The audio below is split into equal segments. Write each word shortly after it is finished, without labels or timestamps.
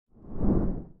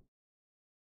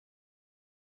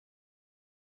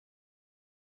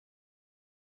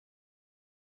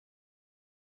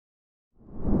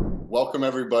Welcome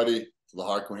everybody to the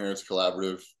Heart Coherence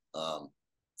Collaborative.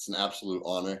 It's an absolute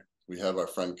honor. We have our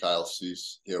friend Kyle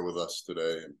Cease here with us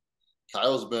today. And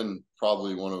Kyle's been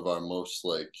probably one of our most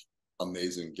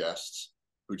amazing guests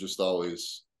who just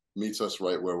always meets us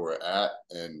right where we're at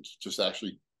and just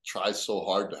actually tries so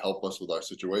hard to help us with our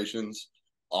situations,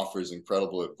 offers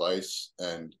incredible advice.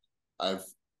 And I've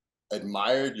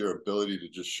admired your ability to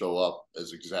just show up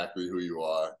as exactly who you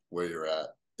are, where you're at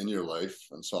in your life.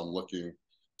 And so I'm looking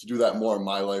to do that more in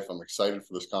my life. I'm excited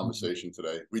for this conversation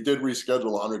today. We did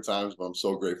reschedule 100 times, but I'm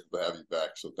so grateful to have you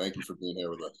back. So thank you for being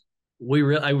here with us.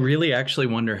 I really actually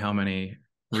wonder how many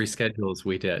reschedules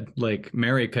we did. Like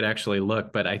Mary could actually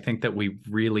look, but I think that we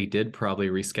really did probably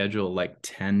reschedule like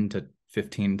 10 to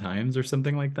 15 times or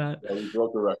something like that. Yeah, we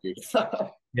broke the record.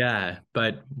 Yeah,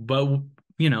 but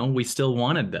we still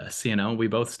wanted this, We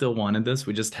both still wanted this.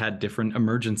 We just had different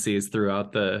emergencies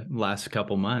throughout the last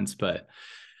couple months, but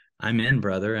I'm in,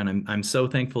 brother, and I'm so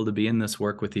thankful to be in this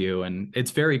work with you. And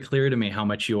it's very clear to me how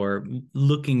much you're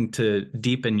looking to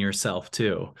deepen yourself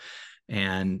too.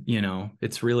 And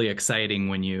it's really exciting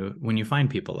when you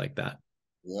find people like that.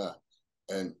 Yeah.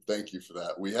 And thank you for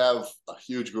that. We have a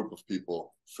huge group of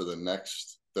people for the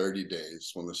next 30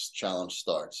 days when this challenge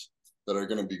starts that are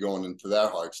going to be going into their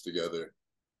hearts together,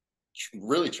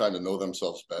 really trying to know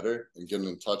themselves better and getting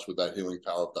in touch with that healing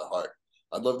power of the heart.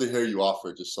 I'd love to hear you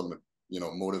offer just some,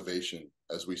 motivation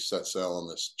as we set sail on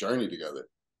this journey together.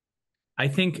 I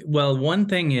think, well, one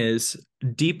thing is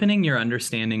deepening your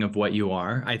understanding of what you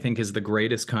are, I think is the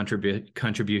greatest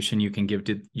contribution you can give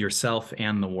to yourself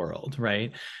and the world,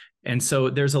 right? And so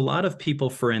there's a lot of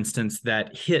people, for instance,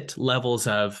 that hit levels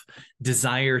of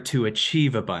desire to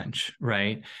achieve a bunch,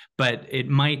 right? But it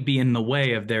might be in the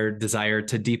way of their desire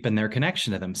to deepen their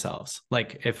connection to themselves.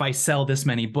 Like if I sell this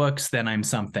many books, then I'm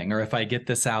something, or if I get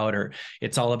this out, or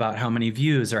it's all about how many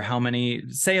views or how many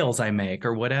sales I make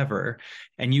or whatever.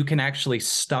 And you can actually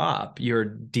stop your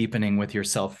deepening with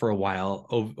yourself for a while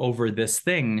over this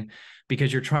thing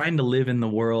because you're trying to live in the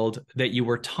world that you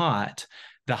were taught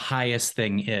the highest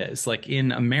thing is. Like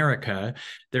in America,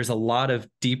 there's a lot of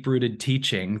deep-rooted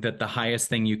teaching that the highest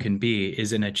thing you can be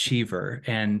is an achiever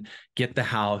and get the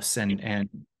house and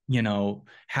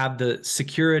have the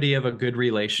security of a good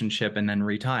relationship and then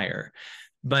retire.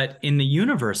 But in the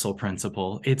universal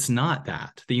principle, it's not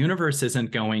that. The universe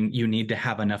isn't going, you need to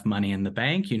have enough money in the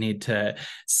bank, you need to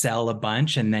sell a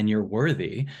bunch, and then you're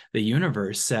worthy. The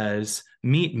universe says,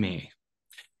 meet me.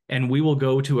 And we will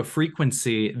go to a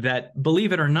frequency that,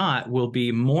 believe it or not, will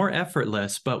be more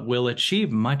effortless, but will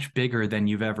achieve much bigger than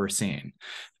you've ever seen.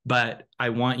 But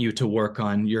I want you to work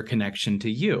on your connection to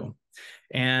you.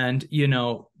 And,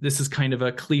 this is kind of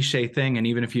a cliche thing. And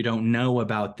even if you don't know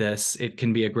about this, it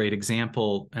can be a great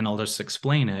example. And I'll just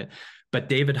explain it. But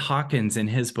David Hawkins in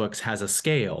his books has a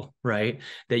scale, right?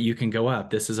 That you can go up.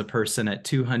 This is a person at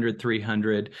 200,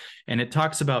 300, and it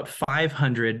talks about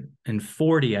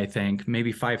 540, I think,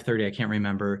 maybe 530, I can't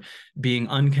remember, being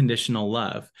unconditional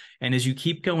love. And as you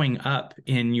keep going up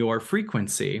in your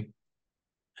frequency,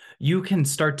 you can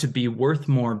start to be worth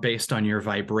more based on your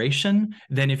vibration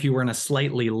than if you were in a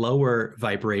slightly lower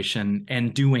vibration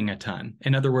and doing a ton.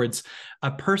 In other words,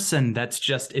 a person that's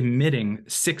just emitting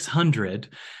 600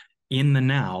 in the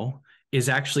now is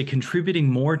actually contributing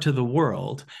more to the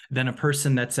world than a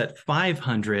person that's at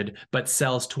 500 but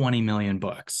sells 20 million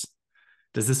books.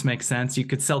 Does this make sense? You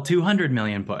could sell 200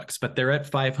 million books, but they're at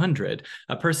 500.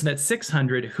 A person at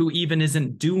 600 who even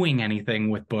isn't doing anything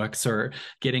with books or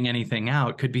getting anything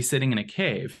out could be sitting in a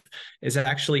cave, is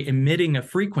actually emitting a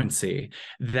frequency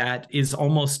that is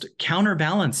almost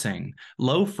counterbalancing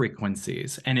low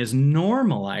frequencies and is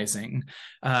normalizing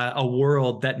a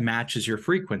world that matches your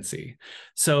frequency.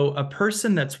 So a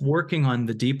person that's working on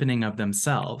the deepening of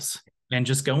themselves and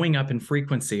just going up in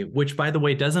frequency, which, by the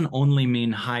way, doesn't only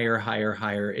mean higher, higher,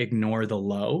 higher, ignore the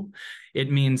low. It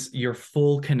means your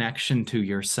full connection to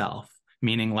yourself,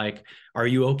 meaning like, are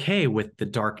you okay with the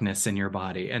darkness in your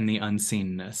body and the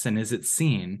unseenness? And is it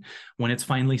seen? When it's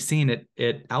finally seen,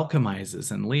 it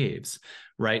alchemizes and leaves,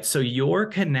 right? So your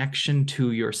connection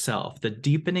to yourself, the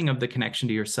deepening of the connection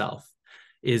to yourself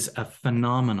is a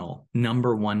phenomenal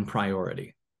number one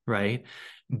priority, right?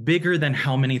 Bigger than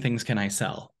how many things can I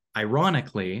sell?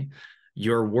 Ironically,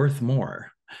 you're worth more.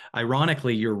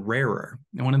 Ironically, you're rarer.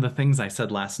 And one of the things I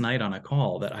said last night on a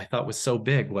call that I thought was so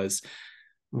big was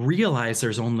realize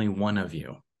there's only one of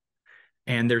you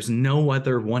and there's no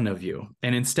other one of you.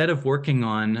 And instead of working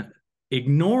on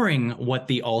ignoring what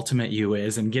the ultimate you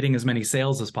is and getting as many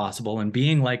sales as possible and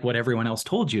being like what everyone else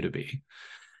told you to be,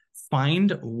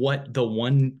 find what the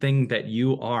one thing that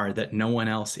you are that no one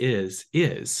else is,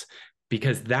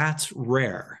 because that's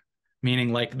rare.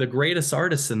 meaning like the greatest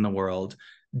artists in the world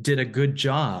did a good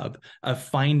job of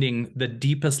finding the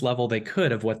deepest level they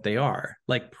could of what they are.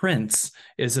 Like Prince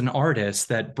is an artist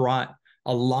that brought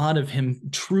a lot of him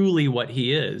truly what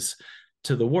he is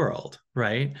to the world,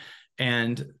 right?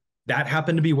 And that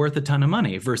happened to be worth a ton of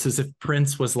money versus if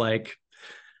Prince was like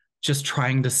just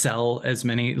trying to sell as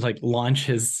many, like launch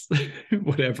his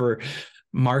whatever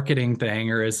marketing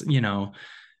thing or his, you know.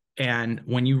 And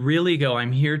when you really go,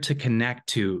 I'm here to connect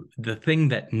to the thing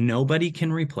that nobody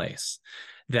can replace,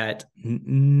 that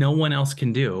no one else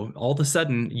can do, all of a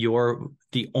sudden you're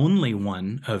the only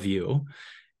one of you.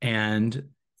 And,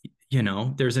 you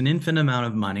know, there's an infinite amount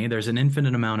of money, there's an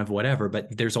infinite amount of whatever,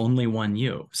 but there's only one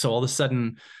you. So all of a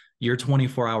sudden, your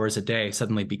 24 hours a day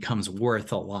suddenly becomes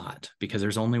worth a lot because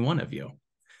there's only one of you.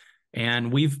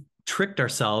 And we've tricked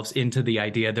ourselves into the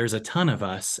idea there's a ton of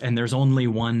us and there's only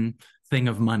one thing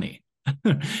of money,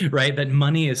 right? That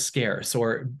money is scarce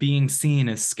or being seen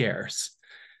is scarce.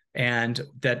 And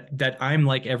that I'm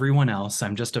like everyone else,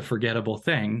 I'm just a forgettable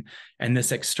thing. And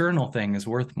this external thing is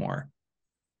worth more,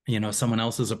 you know, someone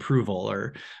else's approval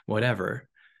or whatever.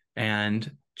 And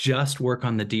just work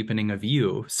on the deepening of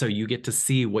you so you get to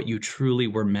see what you truly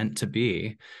were meant to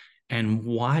be and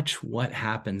watch what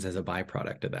happens as a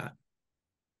byproduct of that.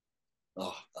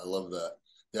 Oh, I love that.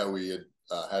 Yeah, we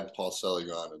had Paul Selig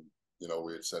on, and you know,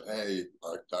 we had said, hey,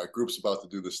 our group's about to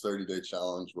do this 30-day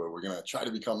challenge where we're going to try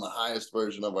to become the highest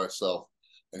version of ourselves.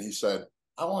 And he said,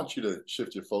 I want you to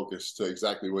shift your focus to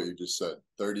exactly what you just said,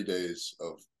 30 days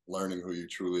of learning who you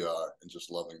truly are and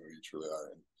just loving who you truly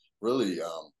are and really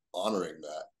honoring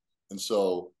that. And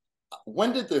so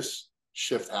when did this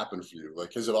shift happen for you?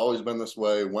 Like, has it always been this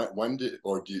way? When did,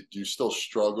 or do you still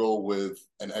struggle with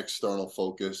an external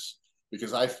focus?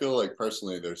 Because I feel like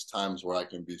personally, there's times where I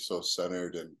can be so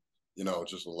centered and, you know,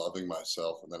 just loving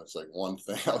myself. And then it's like one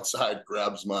thing outside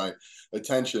grabs my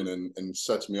attention and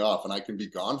sets me off. And I can be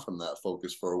gone from that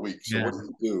focus for a week. So what do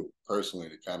you do personally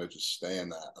to kind of just stay in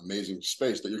that amazing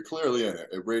space that you're clearly in?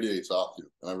 It radiates off you.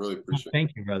 And I really appreciate it.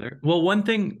 Thank you, brother. Well, one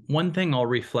thing I'll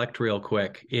reflect real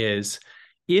quick is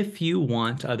if you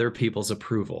want other people's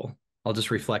approval, I'll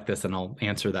just reflect this and I'll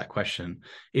answer that question.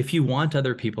 If you want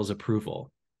other people's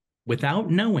approval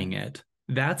without knowing it,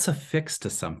 that's a fix to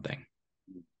something,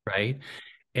 right?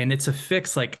 And it's a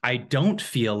fix like I don't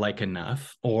feel like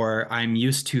enough, or I'm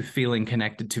used to feeling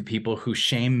connected to people who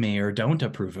shame me or don't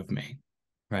approve of me,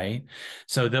 right?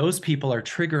 So those people are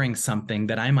triggering something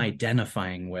that I'm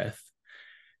identifying with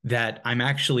that I'm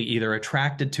actually either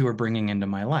attracted to or bringing into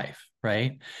my life,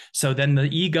 right? So then the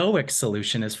egoic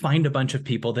solution is find a bunch of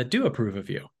people that do approve of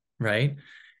you, right?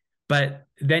 But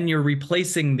then you're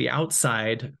replacing the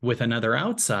outside with another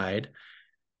outside.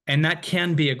 And that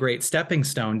can be a great stepping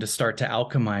stone to start to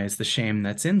alchemize the shame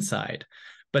that's inside.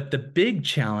 But the big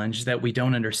challenge that we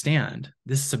don't understand,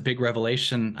 this is a big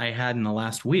revelation I had in the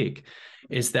last week,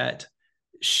 is that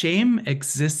shame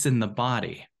exists in the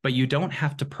body, but you don't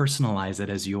have to personalize it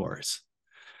as yours,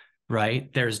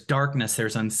 right? There's darkness,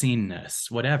 there's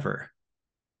unseenness, whatever.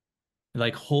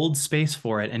 Like hold space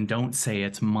for it and don't say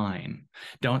it's mine.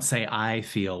 Don't say I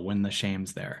feel when the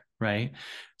shame's there, right?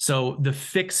 So the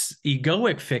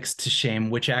egoic fix to shame,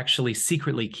 which actually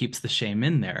secretly keeps the shame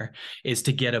in there, is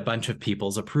to get a bunch of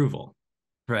people's approval,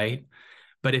 right?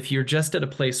 But if you're just at a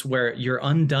place where you're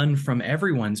undone from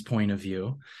everyone's point of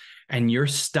view and you're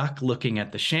stuck looking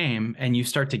at the shame and you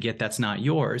start to get that's not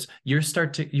yours, you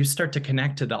start to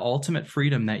connect to the ultimate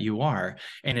freedom that you are,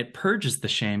 and it purges the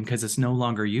shame because it's no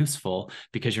longer useful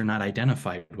because you're not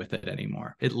identified with it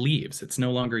anymore. It leaves. It's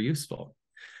no longer useful.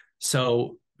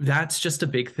 So that's just a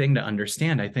big thing to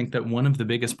understand. I think that one of the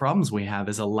biggest problems we have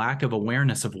is a lack of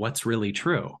awareness of what's really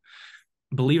true.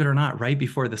 Believe it or not, right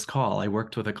before this call, I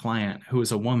worked with a client who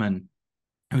was a woman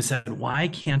who said, why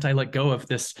can't I let go of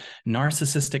this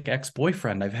narcissistic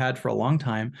ex-boyfriend I've had for a long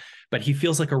time, but he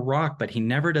feels like a rock, but he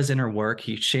never does inner work.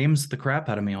 He shames the crap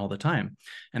out of me all the time.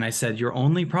 And I said, your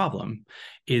only problem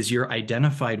is you're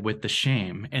identified with the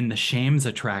shame, and the shame's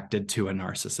attracted to a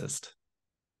narcissist.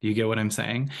 Do you get what I'm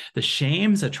saying? The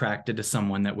shame's attracted to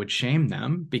someone that would shame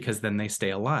them because then they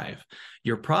stay alive.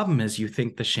 Your problem is you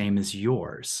think the shame is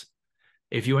yours.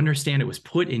 If you understand it was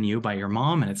put in you by your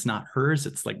mom and it's not hers,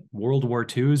 it's like World War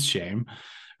II's shame,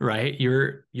 right?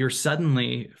 You're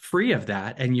suddenly free of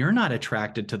that and you're not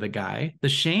attracted to the guy. The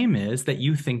shame is that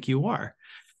you think you are.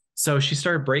 So she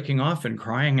started breaking off and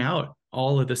crying out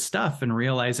all of this stuff and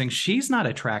realizing she's not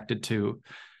attracted to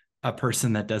a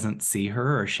person that doesn't see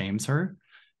her or shames her.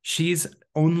 She's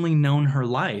only known her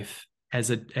life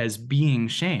as being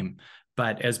shame.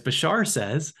 But as Bashar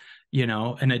says,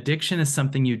 An addiction is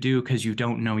something you do because you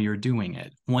don't know you're doing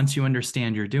it. Once you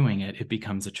understand you're doing it, it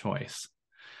becomes a choice,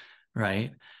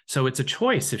 right? So it's a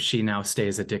choice if she now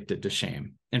stays addicted to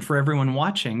shame. And for everyone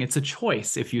watching, it's a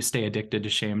choice if you stay addicted to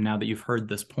shame now that you've heard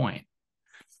this point.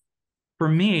 For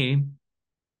me,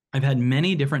 I've had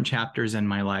many different chapters in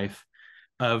my life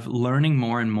of learning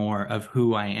more and more of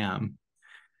who I am.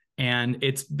 And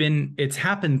it's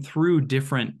happened through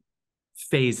different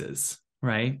phases,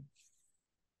 right?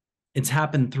 It's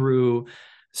happened through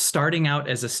starting out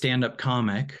as a stand-up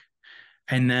comic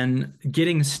and then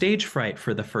getting stage fright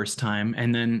for the first time,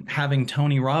 and then having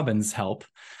Tony Robbins help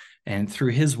and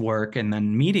through his work, and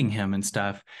then meeting him and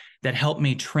stuff that helped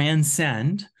me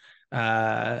transcend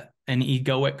an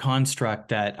egoic construct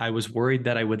that I was worried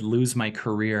that I would lose my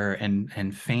career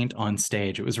and faint on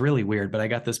stage. It was really weird, but I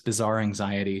got this bizarre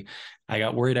anxiety. I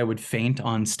got worried I would faint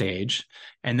on stage.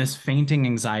 And this fainting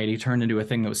anxiety turned into a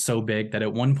thing that was so big that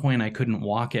at one point I couldn't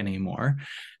walk anymore.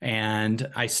 And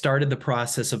I started the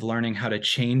process of learning how to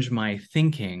change my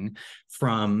thinking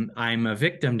from I'm a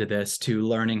victim to this to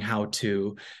learning how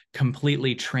to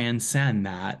completely transcend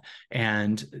that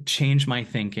and change my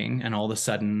thinking. And all of a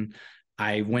sudden,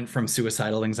 I went from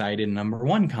suicidal anxiety to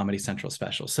 #1 Comedy Central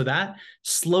special. So that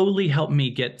slowly helped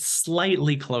me get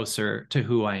slightly closer to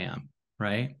who I am,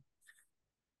 right?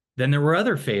 Then there were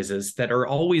other phases that are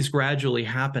always gradually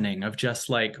happening of just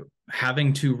like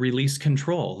having to release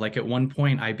control. Like at one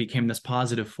point, I became this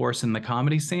positive force in the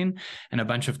comedy scene, and a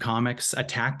bunch of comics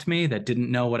attacked me that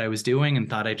didn't know what I was doing and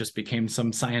thought I just became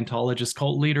some Scientologist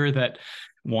cult leader that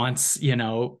wants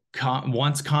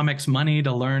comics money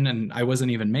to learn, and I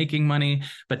wasn't even making money.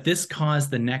 But this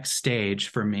caused the next stage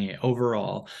for me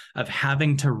overall of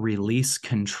having to release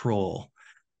control,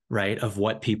 right, of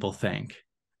what people think.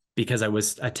 Because I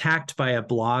was attacked by a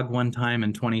blog one time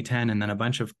in 2010, and then a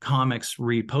bunch of comics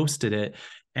reposted it.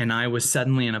 And I was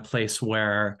suddenly in a place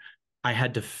where I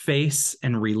had to face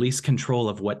and release control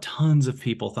of what tons of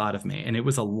people thought of me. And it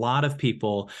was a lot of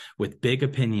people with big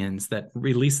opinions that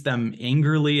released them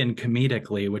angrily and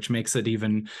comedically, which makes it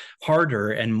even harder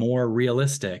and more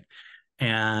realistic,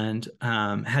 and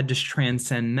had to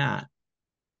transcend that.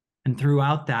 And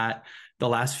throughout that, the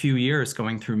last few years,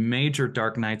 going through major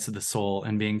dark nights of the soul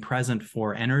and being present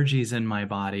for energies in my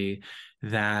body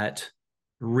that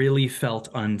really felt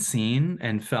unseen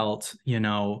and felt,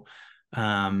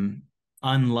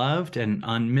 unloved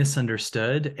and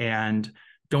misunderstood, and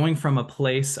going from a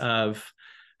place of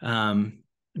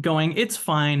going, it's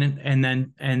fine, and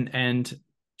then and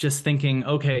just thinking,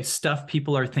 okay, stuff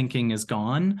people are thinking is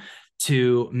gone,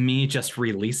 to me just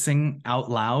releasing out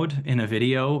loud in a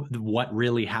video what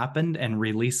really happened, and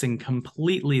releasing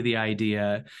completely the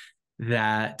idea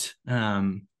that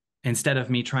instead of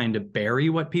me trying to bury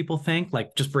what people think,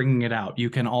 like just bringing it out. You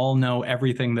can all know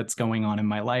everything that's going on in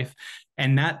my life.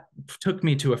 And that took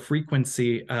me to a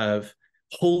frequency of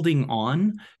holding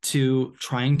on to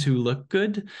trying to look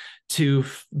good, to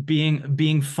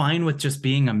being fine with just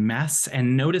being a mess,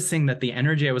 and noticing that the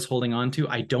energy I was holding on to,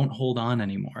 I don't hold on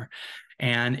anymore.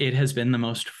 And it has been the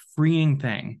most freeing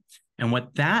thing. And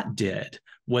what that did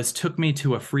was took me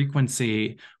to a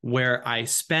frequency where I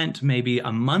spent maybe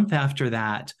a month after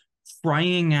that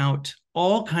frying out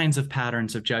all kinds of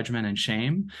patterns of judgment and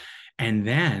shame, and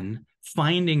then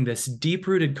finding this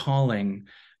deep-rooted calling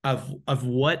of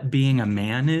what being a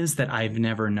man is that I've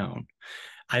never known.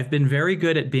 I've been very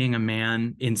good at being a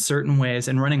man in certain ways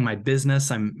and running my business.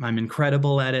 I'm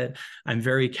incredible at it. I'm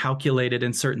very calculated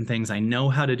in certain things. I know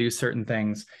how to do certain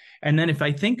things. And then if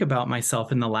I think about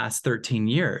myself in the last 13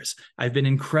 years, I've been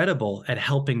incredible at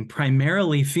helping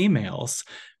primarily females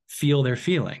feel their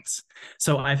feelings.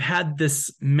 So I've had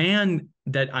this man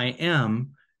that I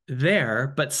am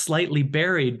there, but slightly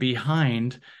buried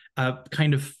behind a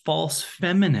kind of false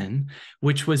feminine,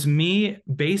 which was me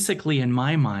basically in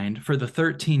my mind for the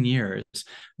 13 years,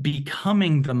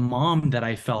 becoming the mom that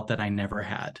I felt that I never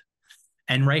had.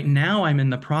 And right now I'm in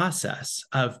the process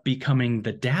of becoming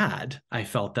the dad I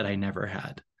felt that I never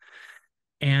had.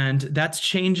 And that's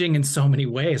changing in so many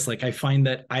ways. Like I find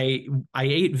that I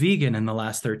ate vegan in the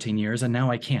last 13 years and now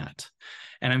I can't.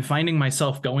 And I'm finding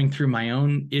myself going through my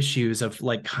own issues of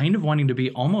like kind of wanting to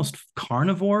be almost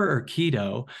carnivore or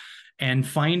keto, and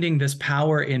finding this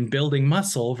power in building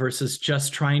muscle versus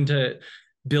just trying to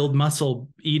build muscle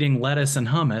eating lettuce and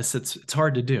hummus. It's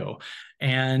hard to do.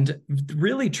 and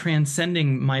really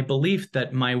transcending my belief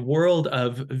that my world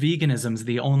of veganism is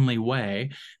the only way,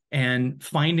 and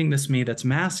finding this me that's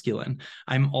masculine.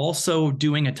 I'm also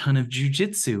doing a ton of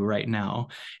jujitsu right now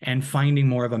and finding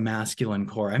more of a masculine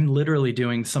core. I'm literally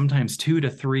doing sometimes 2 to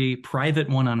 3 private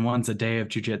one-on-ones a day of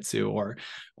jujitsu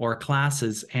or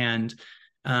classes, and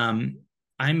um,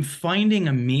 I'm finding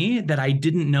a me that I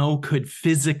didn't know could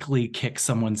physically kick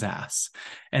someone's ass.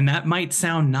 And that might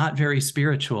sound not very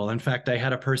spiritual. In fact, I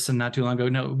had a person not too long ago,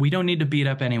 no, we don't need to beat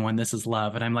up anyone. This is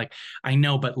love. And I'm like, I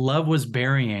know, but love was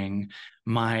burying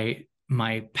my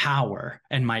power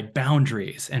and my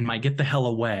boundaries and my get the hell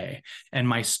away and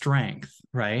my strength,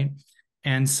 right?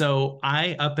 And so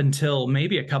I, up until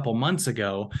maybe a couple months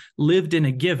ago, lived in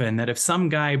a given that if some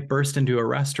guy burst into a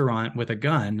restaurant with a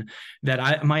gun,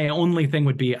 that my only thing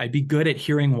would be I'd be good at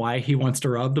hearing why he wants to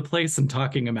rob the place and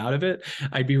talking him out of it.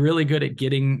 I'd be really good at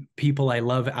getting people I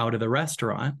love out of the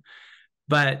restaurant.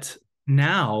 But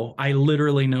now I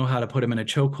literally know how to put him in a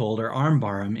chokehold or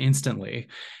armbar him instantly.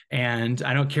 And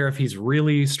I don't care if he's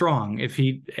really strong. If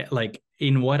he, like,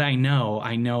 in what I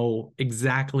know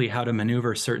exactly how to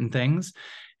maneuver certain things.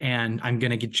 And I'm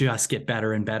going to just get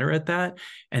better and better at that.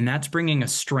 And that's bringing a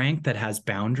strength that has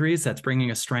boundaries. That's bringing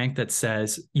a strength that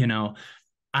says, you know,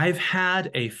 I've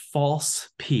had a false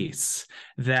peace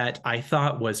that I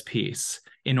thought was peace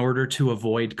in order to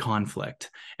avoid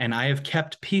conflict. And I have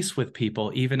kept peace with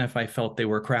people, even if I felt they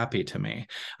were crappy to me.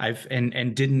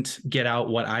 And didn't get out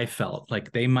what I felt.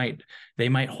 Like they might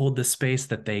hold the space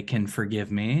that they can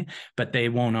forgive me, but they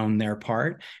won't own their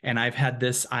part. And I've had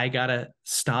this, I gotta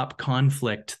stop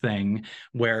conflict thing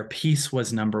where peace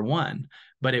was number one,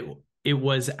 but it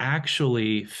was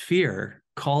actually fear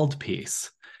called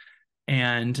peace.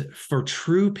 And for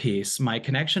true peace, my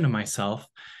connection to myself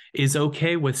is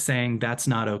okay with saying that's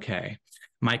not okay.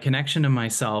 My connection to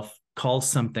myself calls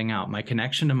something out. My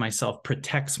connection to myself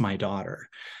protects my daughter,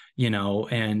 you know,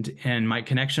 and my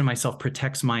connection to myself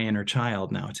protects my inner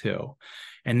child now too.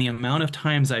 And the amount of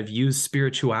times I've used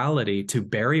spirituality to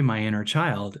bury my inner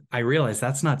child, I realize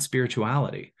that's not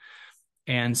spirituality.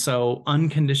 And so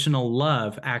unconditional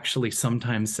love actually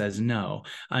sometimes says no.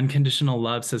 Unconditional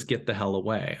love says, get the hell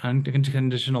away.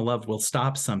 Unconditional love will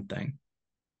stop something.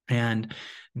 And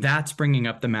that's bringing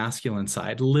up the masculine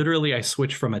side. Literally, I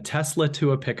switched from a Tesla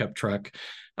to a pickup truck.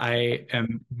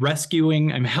 I'm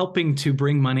helping to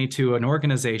bring money to an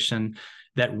organization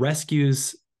that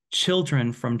rescues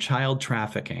children from child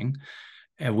trafficking.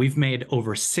 And we've made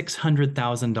over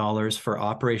 $600,000 for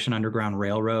Operation Underground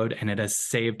Railroad, and it has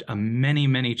saved many,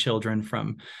 many children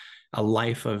from a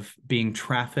life of being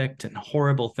trafficked and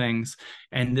horrible things.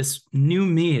 And this new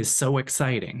me is so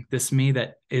exciting. This me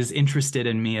that is interested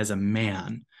in me as a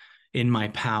man, in my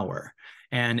power.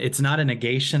 And it's not a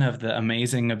negation of the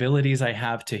amazing abilities I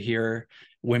have to hear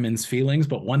women's feelings.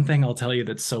 But one thing I'll tell you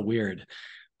that's so weird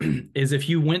is if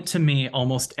you went to me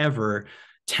almost ever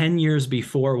 10 years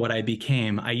before what I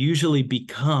became, I usually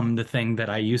become the thing that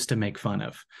I used to make fun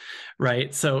of,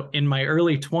 right? So in my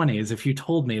early 20s, if you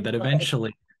told me that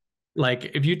eventually,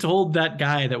 like if you told that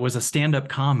guy that was a stand-up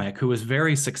comic who was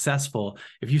very successful,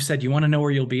 if you said, you want to know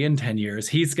where you'll be in 10 years,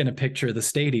 he's going to picture the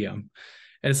stadium.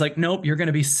 And it's like, nope, you're going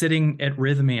to be sitting at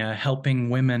Rhythmia helping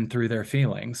women through their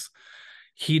feelings.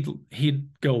 He'd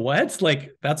go, what?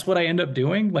 Like, that's what I end up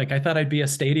doing? Like, I thought I'd be a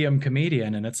stadium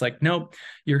comedian. And it's like, nope,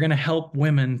 you're going to help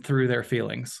women through their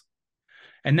feelings.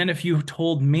 And then if you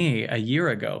told me a year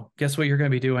ago, guess what you're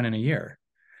going to be doing in a year?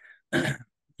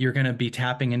 You're going to be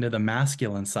tapping into the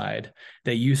masculine side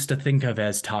that you used to think of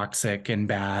as toxic and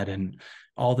bad and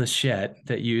all this shit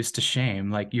that you used to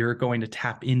shame. Like, you're going to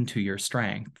tap into your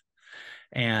strength.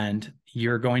 And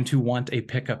you're going to want a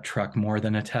pickup truck more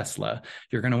than a Tesla.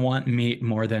 You're going to want meat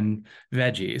more than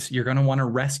veggies. You're going to want to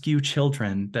rescue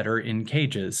children that are in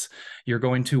cages. You're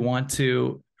going to want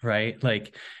to, right?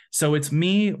 Like, so it's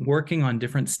me working on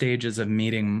different stages of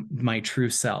meeting my true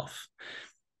self.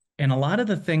 And a lot of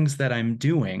the things that I'm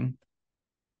doing,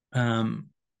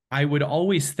 I would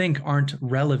always think aren't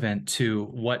relevant to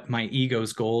what my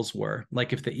ego's goals were.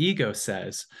 Like if the ego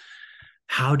says,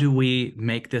 how do we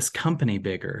make this company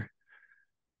bigger?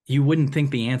 You wouldn't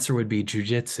think the answer would be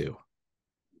jujitsu,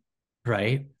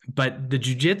 right? But the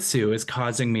jujitsu is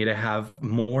causing me to have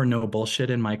more no bullshit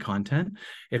in my content.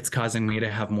 It's causing me to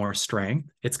have more strength.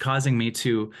 It's causing me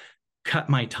to cut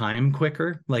my time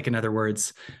quicker. Like, in other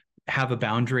words, have a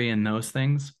boundary in those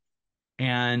things.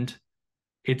 And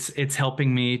it's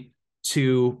helping me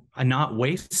to not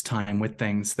waste time with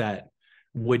things that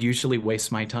would usually waste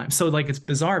my time. So like, it's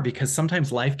bizarre because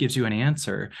sometimes life gives you an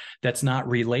answer that's not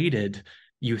related,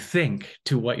 you think,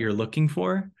 to what you're looking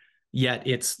for. yet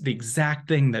it's the exact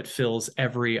thing that fills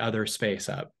every other space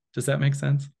up. Does that make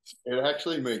sense? It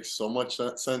actually makes so much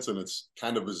sense, and it's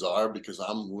kind of bizarre because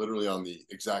I'm literally on the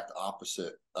exact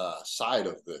opposite side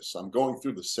of this. I'm going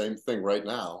through the same thing right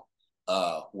now,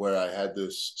 where I had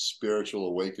this spiritual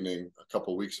awakening a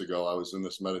couple weeks ago. I was in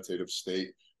this meditative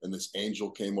state, and this angel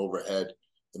came overhead,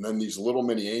 and then these little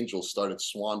mini angels started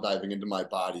swan diving into my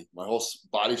body. My whole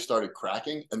body started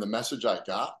cracking, and the message I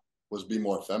got was be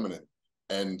more feminine.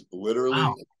 And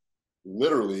Wow.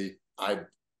 literally, I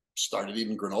started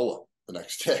eating granola the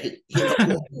next day. You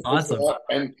know, Awesome.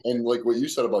 and like what you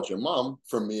said about your mom,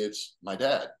 for me, it's my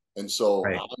dad. And so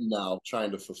Right. I'm now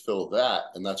trying to fulfill that,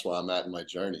 and that's where I'm at in my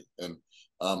journey. And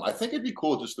I think it'd be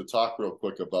cool just to talk real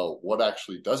quick about what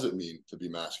actually does it mean to be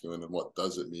masculine and what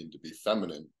does it mean to be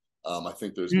feminine. I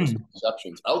think there's Mm.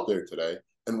 misconceptions out there today,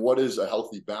 and what is a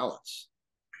healthy balance?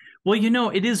 Well,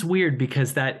 it is weird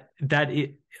because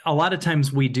a lot of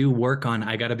times we do work on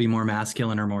I got to be more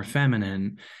masculine or more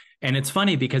feminine. And it's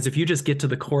funny because if you just get to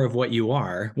the core of what you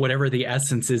are, whatever the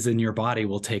essence is in your body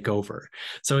will take over.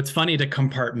 So it's funny to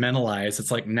compartmentalize.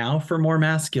 It's like now for more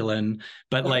masculine,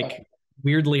 but like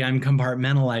weirdly, I'm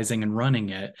compartmentalizing and running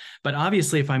it. But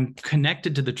obviously, if I'm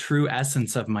connected to the true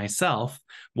essence of myself,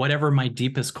 whatever my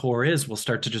deepest core is will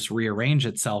start to just rearrange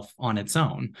itself on its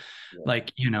own. Yeah.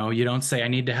 Like, you don't say I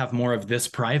need to have more of this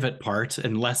private part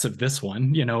and less of this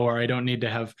one, or I don't need to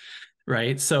have,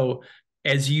 right? So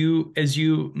as you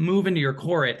move into your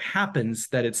core, it happens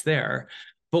that it's there.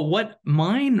 But what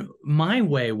my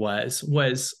way was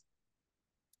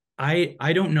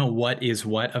I don't know what is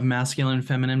what of masculine and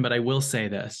feminine, but I will say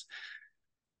this.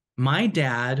 My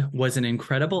dad was an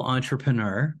incredible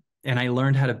entrepreneur, and I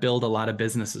learned how to build a lot of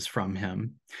businesses from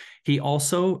him. He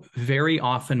also very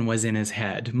often was in his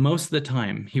head. Most of the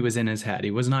time, he was in his head.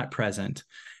 He was not present.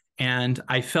 And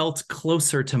I felt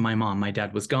closer to my mom. My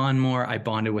dad was gone more. I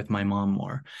bonded with my mom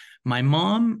more. My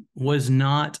mom was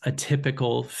not a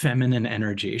typical feminine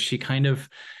energy.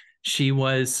 She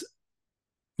was,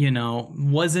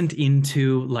 wasn't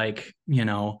into like,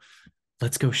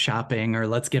 let's go shopping or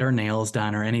let's get our nails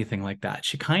done or anything like that.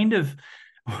 She kind of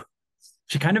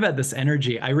had this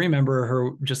energy. I remember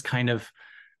her just kind of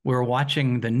we were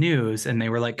watching the news and they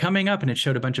were like coming up and it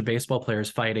showed a bunch of baseball players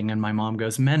fighting and my mom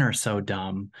goes, "Men are so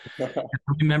dumb." I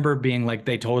remember being like,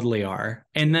 "They totally are."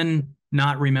 And then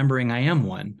not remembering I am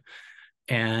one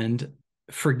and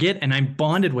and I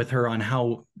bonded with her on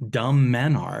how dumb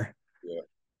men are Yeah.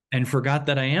 and forgot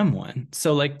that I am one.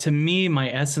 So, like, to me, my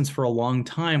essence for a long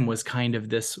time was kind of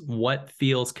this what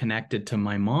feels connected to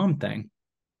my mom thing.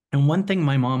 And one thing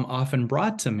my mom often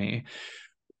brought to me,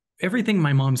 everything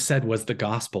my mom said was the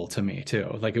gospel to me,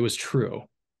 too. Like, it was true.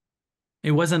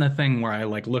 It wasn't a thing where I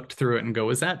like looked through it and go,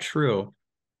 is that true?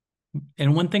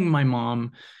 And one thing my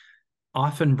mom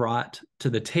often brought to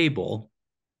the table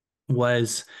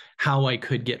was how I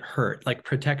could get hurt, like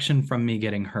protection from me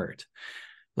getting hurt.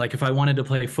 Like if I wanted to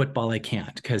play football, I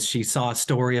can't because she saw a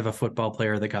story of a football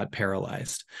player that got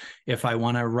paralyzed. If I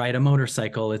want to ride a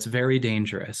motorcycle, it's very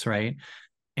dangerous, right?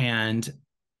 And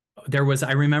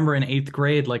I remember in eighth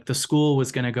grade, like the school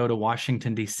was going to go to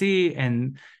Washington, D.C.,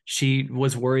 and she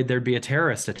was worried there'd be a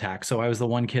terrorist attack. So I was the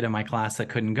one kid in my class that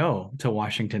couldn't go to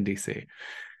Washington, D.C.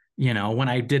 When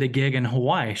I did a gig in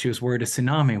Hawaii, she was worried a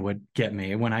tsunami would get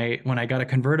me. When I got a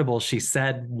convertible, she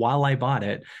said while I bought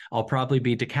it, I'll probably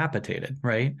be decapitated,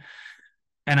 right?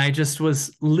 And I just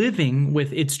was living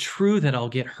with it's true that I'll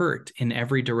get hurt in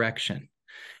every direction.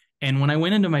 And when I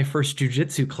went into my first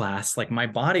jujitsu class, like my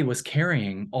body was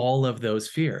carrying all of those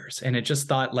fears. And it just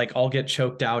thought like I'll get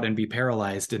choked out and be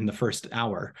paralyzed in the first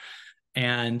hour.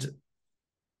 And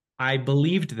I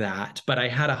believed that, but I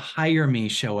had a higher me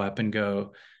show up and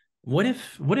go, what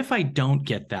if I don't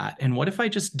get that? And what if I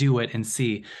just do it and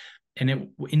see?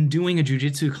 In doing a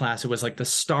jujitsu class, it was like the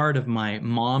start of my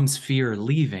mom's fear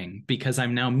leaving because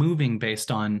I'm now moving based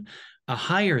on a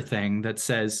higher thing that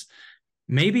says,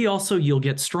 maybe also you'll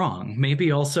get strong.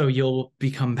 Maybe also you'll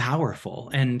become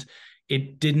powerful. And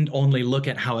it didn't only look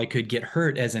at how I could get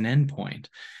hurt as an endpoint.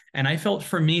 And I felt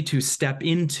for me to step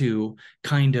into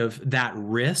kind of that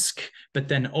risk, but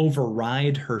then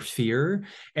override her fear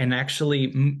and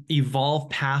actually evolve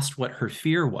past what her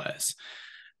fear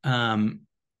um,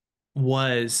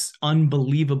 was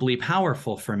unbelievably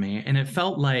powerful for me. And it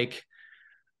felt like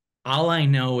all I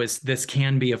know is this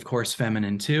can be, of course,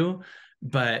 feminine too,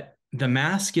 but the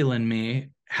masculine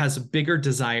me has a bigger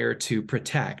desire to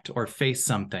protect or face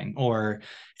something or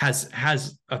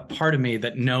has a part of me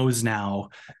that knows now.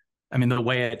 I mean, the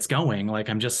way it's going, like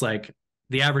I'm just like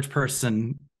the average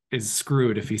person is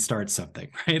screwed if he starts something,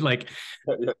 right? Like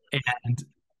Yeah. and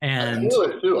I and feel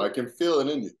it too. I can feel it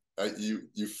in you.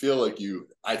 you feel like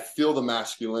I feel the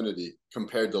masculinity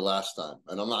compared to last time,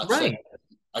 and I'm not saying Right.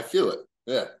 I feel it.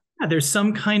 Yeah. Yeah, there's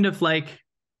some kind of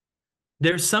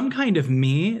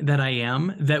me that I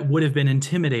am that would have been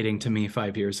intimidating to me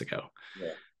 5 years ago.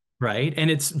 Yeah. Right. And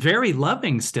it's very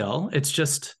loving still. It's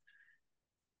just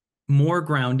more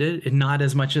grounded and not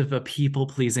as much of a people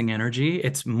pleasing energy.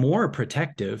 It's more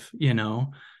protective,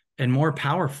 and more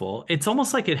powerful. It's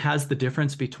almost like it has the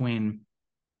difference between,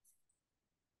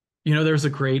 there's a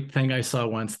great thing I saw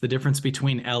once, the difference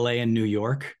between LA and New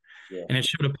York. Yeah. And it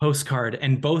showed a postcard,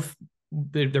 and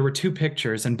there were two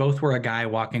pictures, and both were a guy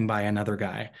walking by another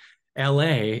guy.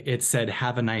 LA, it said,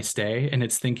 have a nice day, and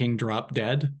it's thinking drop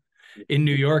dead. In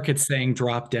New York, it's saying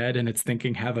drop dead, and it's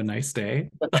thinking have a nice day.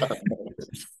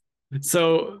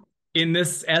 So, in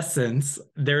this essence,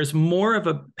 there's more of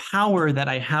a power that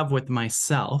I have with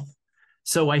myself.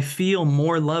 So, I feel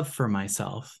more love for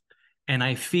myself and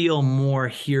I feel more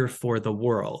here for the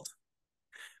world.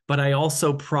 But I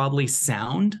also probably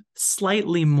sound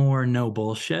slightly more no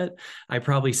bullshit. I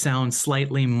probably sound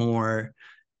slightly more,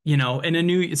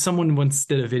 someone once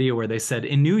did a video where they said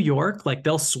in New York, like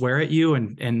they'll swear at you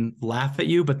and laugh at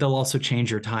you, but they'll also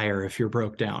change your tire if you're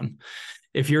broke down.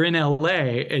 If you're in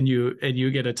LA and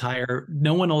you get a tire,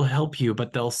 no one will help you,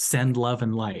 but they'll send love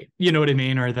and light. You know what I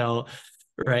mean? Or they'll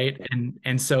right.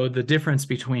 And so the difference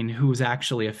between who's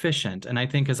actually efficient. And I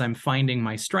think as I'm finding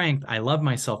my strength, I love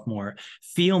myself more,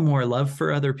 feel more love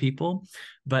for other people,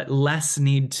 but less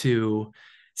need to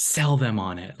sell them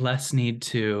on it, less need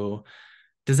to,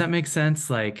 does that make sense?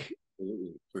 Like,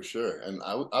 For sure. And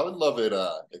I would love it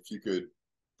if you could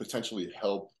potentially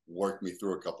help work me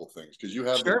through a couple things, because you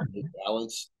have this sure. great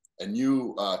balance, and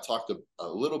you talked a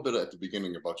little bit at the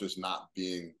beginning about just not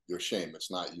being your shame.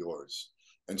 It's not yours.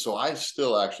 And so I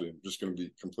still actually, I'm just going to be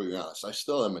completely honest, I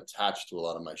still am attached to a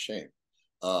lot of my shame.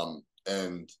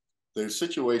 And there's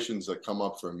situations that come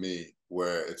up for me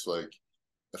where it's like,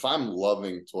 if I'm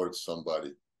loving towards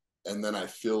somebody and then I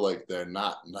feel like they're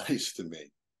not nice to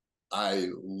me, I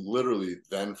literally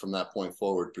then from that point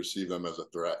forward perceive them as a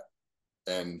threat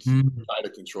and Mm. try to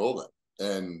control them.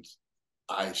 And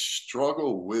I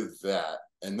struggle with that.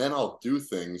 And then I'll do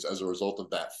things as a result of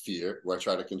that fear where I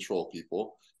try to control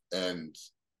people. And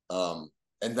um,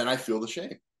 and then I feel the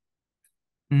shame.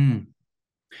 Mm.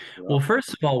 You Well, know? first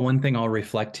of all, one thing I'll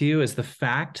reflect to you is the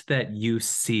fact that you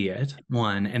see it,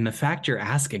 one, and the fact you're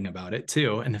asking about it,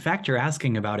 two, and the fact you're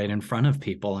asking about it in front of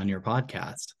people on your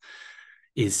podcast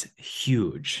is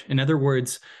huge. In other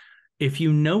words, if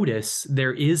you notice,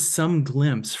 there is some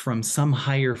glimpse from some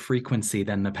higher frequency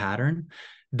than the pattern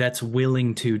that's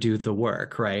willing to do the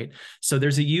work, right? So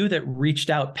there's a you that reached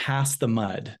out past the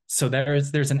mud. So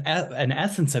there's an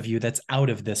essence of you that's out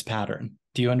of this pattern.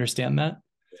 Do you understand that?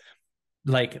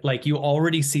 Like you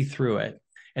already see through it.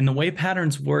 And the way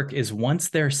patterns work is once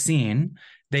they're seen,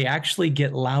 they actually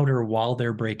get louder while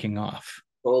they're breaking off.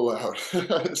 So loud.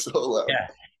 So loud. Yeah.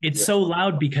 It's Yeah. so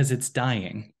loud because it's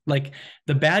dying. Like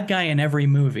the bad guy in every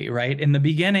movie, right? In the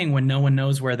beginning, when no one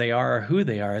knows where they are or who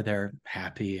they are, they're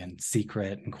happy and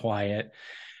secret and quiet.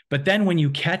 But then when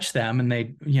you catch them and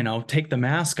they, take the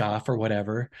mask off or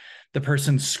whatever, the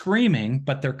person's screaming,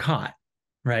 but they're caught,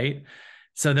 right?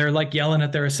 So they're like yelling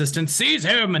at their assistant, seize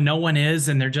him, and no one is.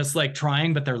 And they're just like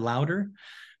trying, but they're louder.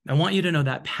 I want you to know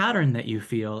that pattern that you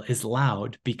feel is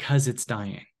loud because it's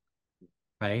dying,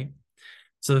 right?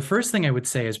 So the first thing I would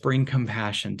say is bring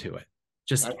compassion to it.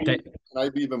 Just that, Can I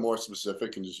be even more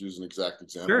specific and just use an exact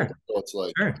example? sure, So it's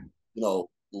like, sure.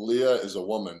 Leah is a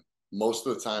woman. Most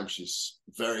of the time, she's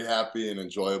very happy and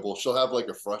enjoyable. She'll have like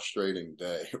a frustrating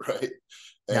day, right?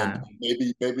 And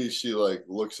Yeah, maybe she like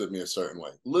looks at me a certain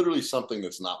way, literally something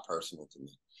that's not personal to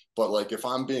me. But like if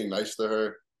I'm being nice to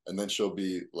her, and then she'll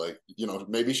be like,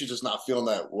 maybe she's just not feeling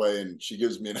that way, and she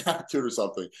gives me an attitude or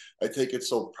something. I take it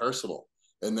so personal,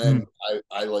 and then mm,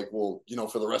 I like will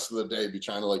for the rest of the day be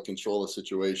trying to like control the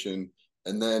situation,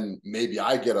 and then maybe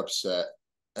I get upset,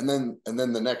 and then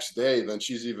the next day then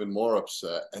she's even more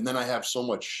upset, and then I have so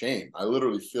much shame. I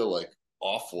literally feel like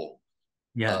awful,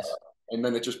 uh, yes, and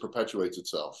then it just perpetuates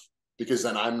itself because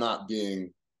then I'm not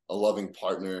being a loving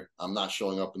partner. I'm not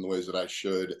showing up in the ways that I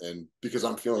should, and because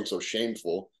I'm feeling so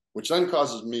shameful, which then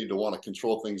causes me to want to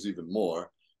control things even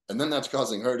more, and then that's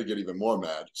causing her to get even more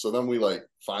mad. So then we like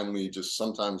finally just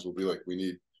sometimes we'll be like, we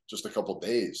need just a couple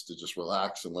days to just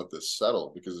relax and let this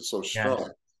settle because it's so yes. strong.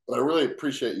 But I really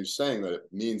appreciate you saying that it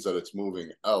means that it's moving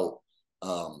out.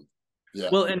 um yeah.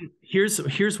 Well, and here's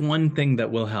one thing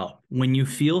that will help. When you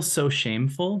feel so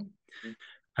shameful,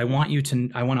 I want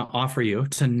to offer you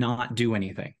to not do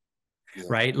anything, Yeah.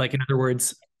 right? Like in other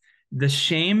words, The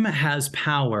shame has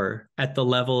power at the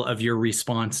level of your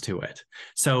response to it.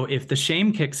 So if the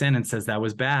shame kicks in and says that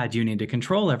was bad, you need to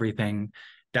control everything,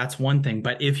 that's one thing.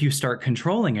 But if you start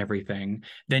controlling everything,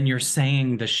 then you're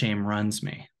saying the shame runs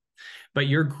me. But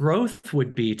your growth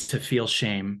would be to feel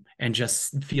shame and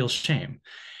just feel shame.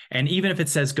 And even if it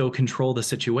says go control the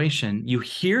situation, you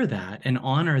hear that and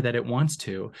honor that it wants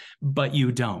to, but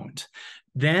you don't.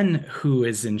 Then who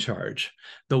is in charge?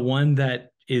 The one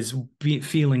that is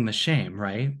feeling the shame,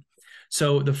 right?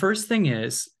 So the first thing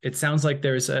is, it sounds like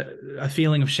there's a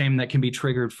feeling of shame that can be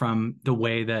triggered from the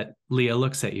way that Leah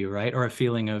looks at you, right? Or a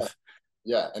feeling of,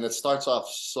 Yeah, and it starts off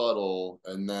subtle,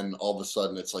 and then all of a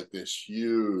sudden it's like this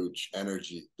huge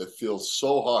energy that feels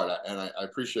so hard. I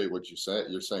appreciate what you say.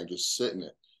 You're saying just sit in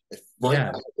it. Right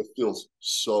yeah. now, it feels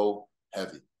so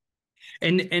heavy.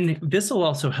 And this will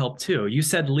also help too. You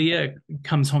said Leah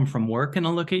comes home from work and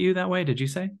I'll look at you that way. Did you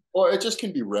say? Or it just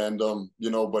can be random,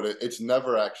 but it's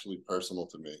never actually personal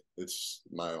to me. It's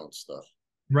my own stuff.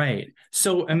 Right.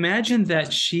 So imagine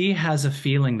that she has a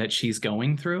feeling that she's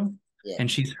going through Yeah,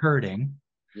 and she's hurting,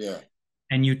 yeah,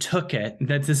 and you took it.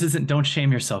 That this isn't, don't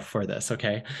shame yourself for this,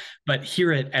 okay? But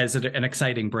hear it as an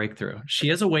exciting breakthrough. She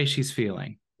has a way she's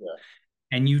feeling, yeah,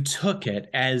 and you took it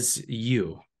as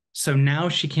you. So now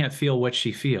she can't feel what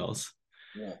she feels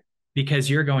yeah, because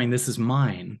you're going, this is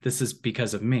mine. This is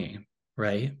because of me,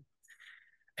 right?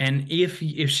 And if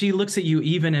she looks at you,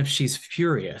 even if she's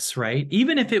furious, right?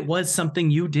 Even if it was something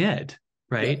you did,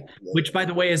 yeah, right? yeah, Which, by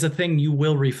the way, is a thing you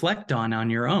will reflect on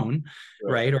your own,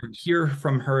 right. right? Or hear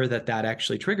from her that that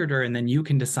actually triggered her, and then you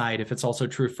can decide if it's also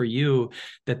true for you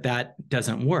that that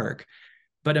doesn't work.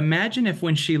 But imagine if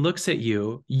when she looks at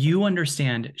you, you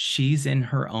understand she's in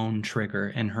her own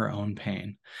trigger and her own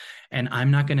pain. And I'm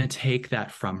not going to take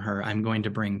that from her. I'm going to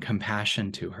bring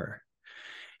compassion to her.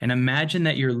 And imagine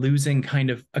that you're losing kind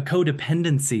of a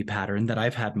codependency pattern that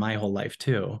I've had my whole life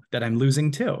too, that I'm losing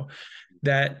too.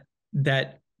 That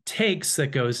takes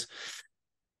that goes,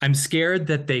 I'm scared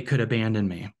that they could abandon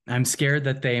me. I'm scared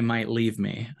that they might leave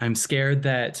me. I'm scared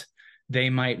that they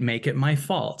might make it my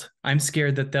fault. I'm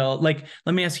scared that they'll, like,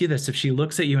 let me ask you this. If she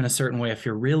looks at you in a certain way, if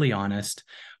you're really honest,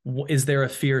 is there a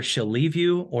fear she'll leave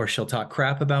you, or she'll talk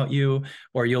crap about you,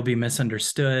 or you'll be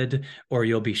misunderstood, or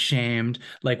you'll be shamed?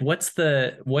 Like, what's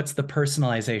the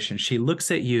personalization? She looks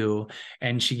at you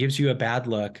and she gives you a bad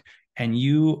look, and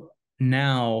you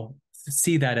now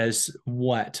see that as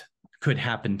what could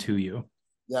happen to you.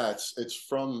 Yeah, it's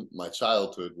from my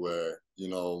childhood where,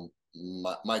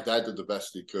 my dad did the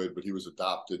best he could, but he was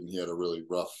adopted and he had a really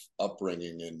rough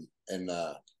upbringing, and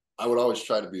I would always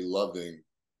try to be loving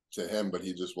to him, but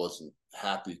he just wasn't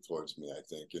happy towards me, I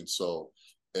think. And so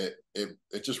it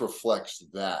just reflects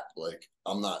that, like,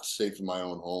 I'm not safe in my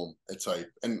own home. It's like,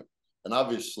 and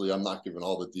obviously I'm not giving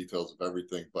all the details of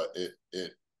everything, but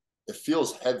it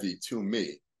feels heavy to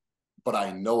me, but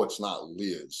I know it's not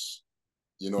Leah's.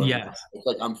 You know what I mean? Yes. It's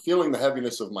like I'm feeling the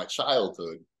heaviness of my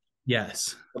childhood,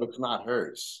 Yes. but it's not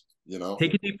hers.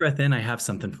 Take a deep breath in. I have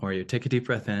something for you. Take a deep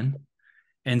breath in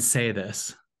and say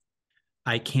this: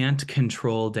 I can't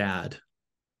control dad.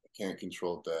 I can't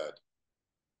control dad.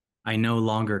 I no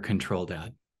longer control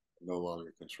dad. I no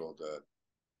longer control dad.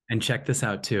 And check this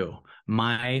out too.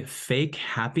 My fake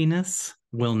happiness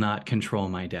will not control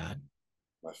my dad,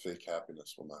 My fake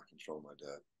happiness will not control my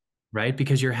dad. right?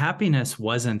 Because your happiness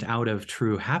wasn't out of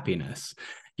true happiness.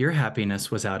 Your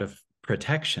happiness was out of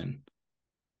protection,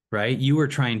 right? You were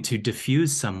trying to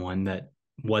diffuse someone that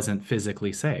wasn't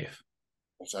physically safe.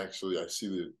 It's actually, I see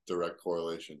the direct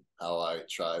correlation. How I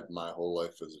tried my whole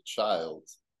life as a child,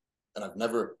 and I've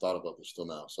never thought about this till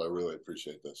now. So I really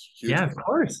appreciate this. Huge. Yeah, of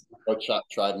course. I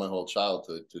tried my whole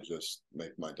childhood to just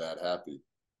make my dad happy,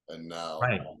 and now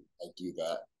Right. I do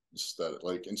that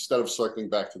instead of circling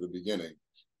back to the beginning,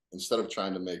 instead of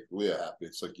trying to make Leah happy.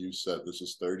 It's like you said, this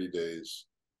is 30 days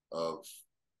of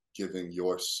giving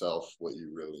yourself what you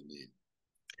really need.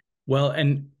 Well,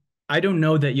 and I don't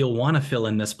know that you'll want to fill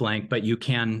in this blank, but you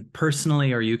can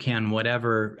personally, or you can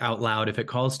whatever out loud if it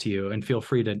calls to you, and feel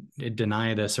free to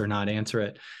deny this or not answer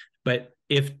it. But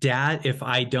if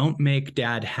I don't make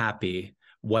dad happy,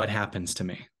 what happens to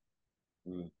me?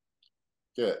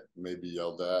 Get maybe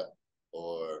yelled at,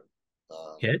 or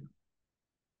Hit?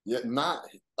 yeah, not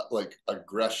like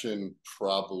aggression,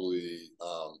 probably.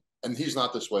 And he's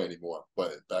not this way anymore,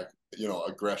 but back,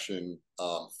 aggression,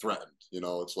 threatened.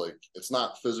 It's like it's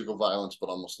not physical violence, but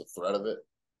almost the threat of it.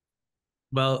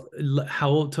 Well,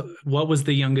 what was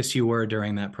the youngest you were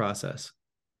during that process?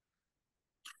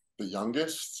 The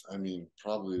youngest, I mean,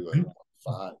 probably like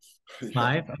 5. Yeah.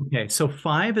 Five? Okay. So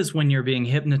five is when you're being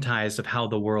hypnotized of how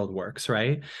the world works,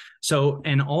 right? So,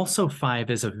 and also five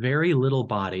is a very little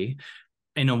body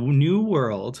in a new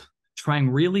world trying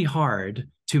really hard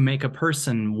to make a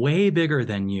person way bigger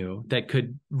than you that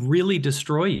could really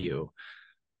destroy you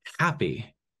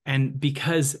happy. And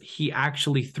because he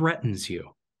actually threatens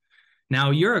you.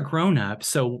 Now you're a grown up.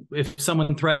 So if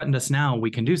someone threatened us now,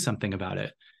 we can do something about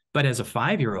it. But as a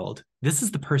 5 year old, this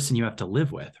is the person you have to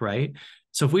live with, right?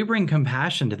 So if we bring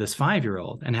compassion to this 5 year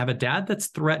old and have a dad that's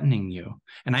threatening you,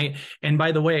 and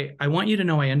by the way, I want you to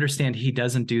know I understand he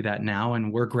doesn't do that now,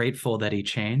 and we're grateful that he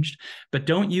changed, but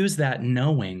don't use that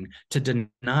knowing to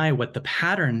deny what the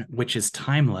pattern, which is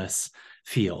timeless,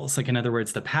 feels. Like, in other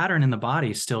words, the pattern in the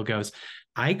body still goes,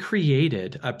 I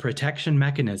created a protection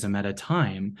mechanism at a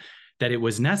time that it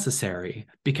was necessary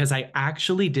because I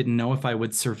actually didn't know if I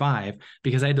would survive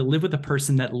because I had to live with a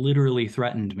person that literally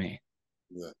threatened me.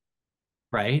 Yeah.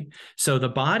 Right. So the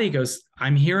body goes,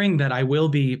 I'm hearing that I will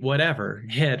be whatever,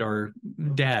 hit or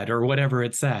dead or whatever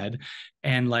it said.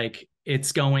 And like,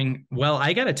 it's going, well,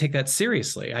 I got to take that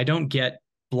seriously. I don't get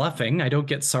bluffing. I don't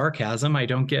get sarcasm. I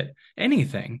don't get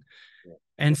anything. Yeah.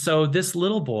 And so this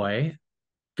little boy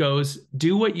goes,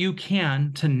 do what you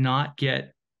can to not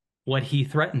get what he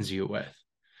threatens you with.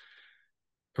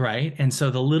 Right. And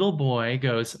so the little boy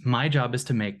goes, my job is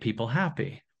to make people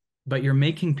happy, but you're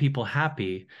making people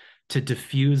happy to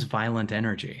diffuse violent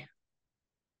energy,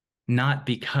 not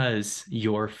because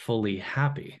you're fully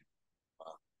happy.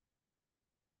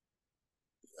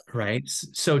 Right.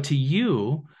 So to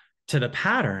you, to the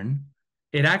pattern,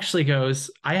 it actually goes,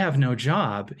 I have no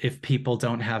job if people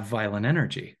don't have violent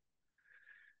energy.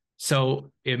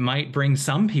 So it might bring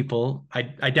some people, I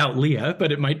doubt Leah,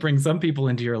 but it might bring some people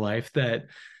into your life that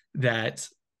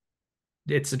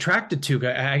it's attracted to.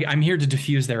 I'm here to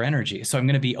diffuse their energy. So I'm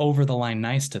going to be over the line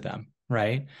nice to them.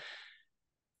 Right.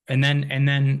 And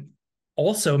then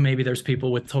also maybe there's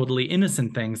people with totally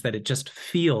innocent things that it just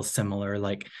feels similar.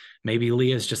 Like maybe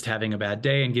Leah's just having a bad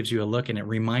day and gives you a look and it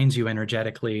reminds you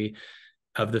energetically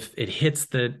of it hits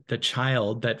the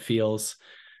child that feels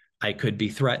I could be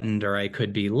threatened or I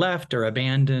could be left or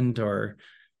abandoned or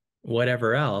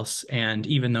whatever else. And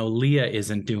even though Leah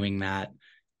isn't doing that,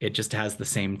 it just has the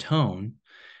same tone.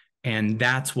 And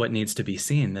that's what needs to be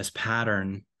seen, this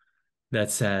pattern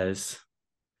that says,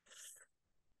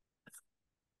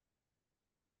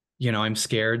 I'm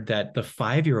scared that the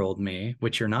 5 year old me,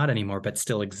 which you're not anymore, but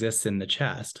still exists in the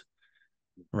chest,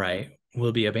 right,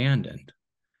 will be abandoned.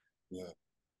 Yeah.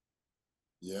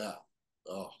 Yeah.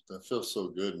 Oh, that feels so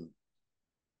good. And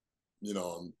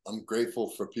I'm grateful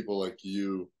for people like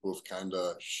you who have kind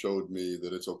of showed me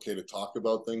that it's okay to talk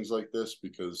about things like this,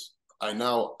 because I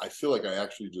feel like I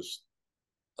actually just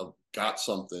got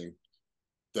something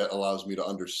that allows me to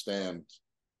understand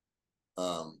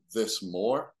this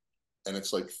more. And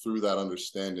it's like through that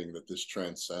understanding that this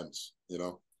transcends.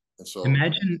 And so,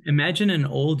 Imagine an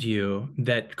old you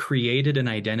that created an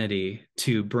identity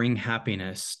to bring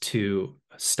happiness, to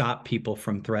stop people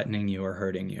from threatening you or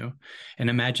hurting you. And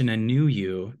imagine a new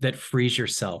you that frees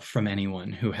yourself from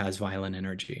anyone who has violent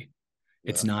energy. yeah,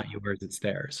 It's not yours, it's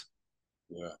theirs.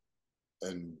 yeah.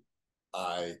 And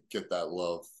I get that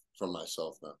love from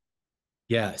myself now.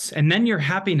 Yes. And then your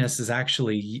happiness is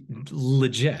actually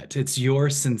legit. It's your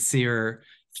sincere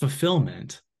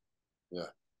fulfillment. Yeah.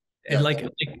 And Yeah.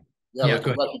 Yeah. yeah, Like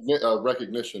go ahead. a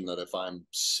recognition that if I'm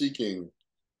seeking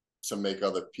to make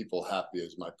other people happy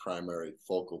as my primary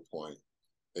focal point,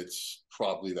 it's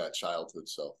probably that childhood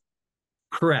self.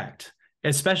 Correct.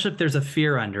 Especially if there's a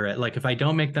fear under it. Like if I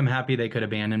don't make them happy, they could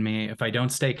abandon me. If I don't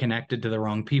stay connected to the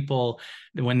wrong people,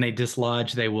 when they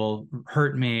dislodge, they will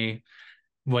hurt me,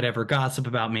 whatever, gossip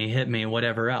about me, hit me,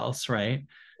 whatever else, right?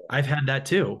 I've had that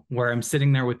too, where I'm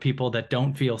sitting there with people that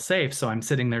don't feel safe. So I'm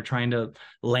sitting there trying to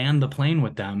land the plane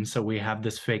with them. So we have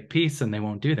this fake peace and they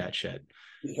won't do that shit.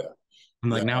 Yeah. I'm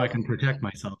Yeah. like, now I can protect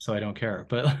myself, so I don't care.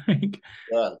 But like,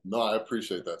 Yeah. No, I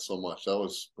appreciate that so much. That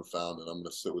was profound. And I'm going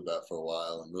to sit with that for a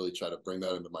while and really try to bring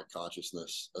that into my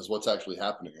consciousness as what's actually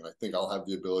happening. And I think I'll have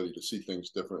the ability to see things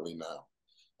differently now.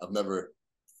 I've never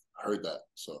heard that.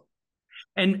 So,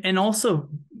 and also,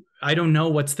 I don't know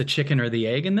what's the chicken or the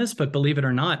egg in this, but believe it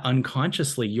or not,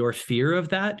 unconsciously, your fear of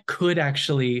that could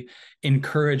actually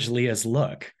encourage Leah's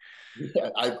look. yeah,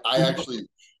 I actually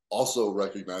also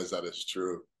recognize that as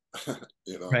true.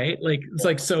 you know, Right? Like it's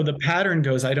like so the pattern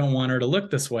goes, I don't want her to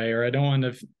look this way, or I don't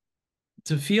want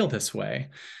to feel this way.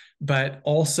 But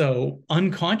also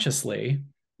unconsciously,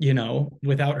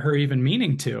 without her even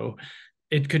meaning to,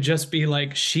 it could just be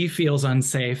like she feels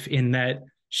unsafe in that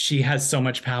she has so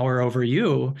much power over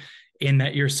you, in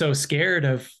that you're so scared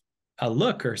of a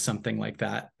look or something like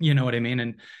that. You know what I mean?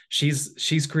 And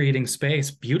she's creating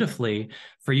space beautifully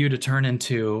for you to turn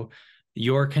into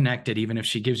you're connected, even if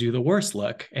she gives you the worst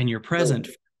look and you're present,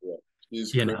 Yeah.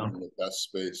 He's you creating know? the best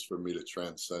space for me to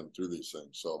transcend through these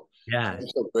things. So Yeah. I'm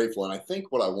so grateful. And I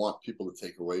think what I want people to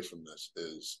take away from this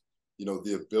is,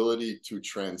 the ability to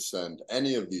transcend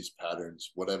any of these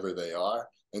patterns, whatever they are.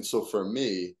 And so for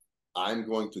me, I'm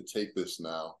going to take this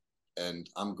now and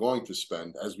I'm going to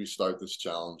spend, as we start this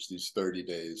challenge, these 30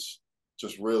 days,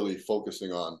 just really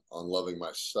focusing on loving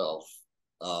myself.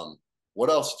 Um,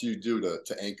 what else do you do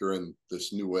to anchor in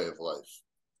this new way of life?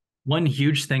 One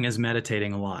huge thing is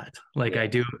meditating a lot. Like Yeah.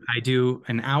 I do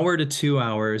an hour to 2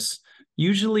 hours,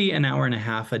 usually an hour and a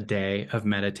half a day of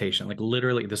meditation. Like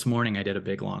literally this morning I did a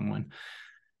big long one.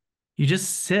 You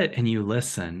just sit and you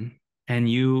listen and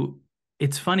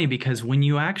it's funny because when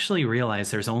you actually realize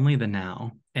there's only the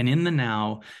now, and in the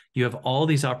now you have all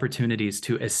these opportunities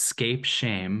to escape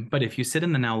shame, but if you sit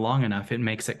in the now long enough, it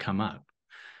makes it come up.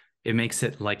 It makes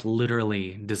it like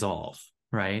literally dissolve,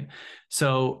 right?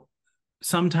 So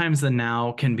sometimes the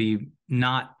now can be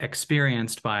not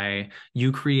experienced by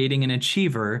you creating an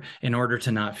achiever in order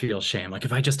to not feel shame. Like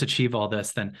if I just achieve all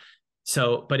this, then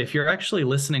so, but if you're actually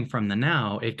listening from the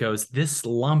now, it goes, this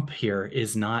lump here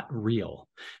is not real.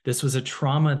 This was a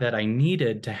trauma that I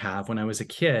needed to have when I was a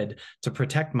kid to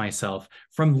protect myself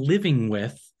from living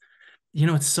with.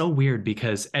 It's so weird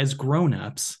because as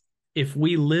grown-ups, if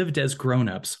we lived as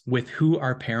grown-ups with who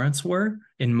our parents were,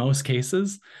 in most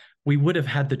cases, we would have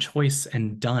had the choice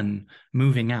and done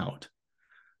moving out.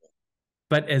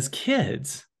 But as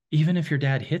kids, even if your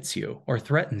dad hits you or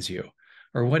threatens you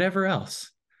or whatever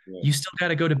else, Yeah. you still got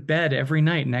to go to bed every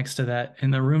night next to that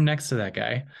in the room next to that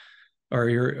guy or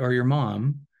your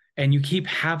mom, and you keep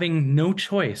having no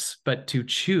choice but to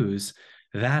choose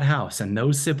that house and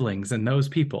those siblings and those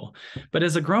people. But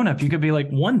as a grown up, you could be like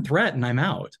one threat and I'm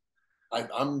out.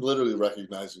 I'm literally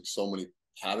recognizing so many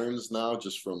patterns now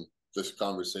just from this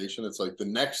conversation. It's like the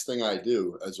next thing I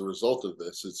do as a result of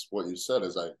this, it's what you said,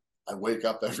 is I wake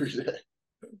up every day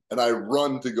and I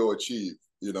run to go achieve.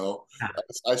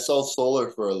 I sell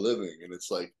solar for a living, and it's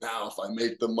like now if I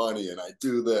make the money and I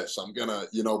do this, I'm gonna,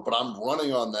 but I'm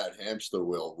running on that hamster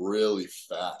wheel really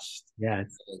fast. Yeah.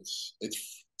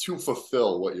 It's to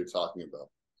fulfill what you're talking about.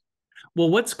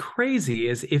 Well, what's crazy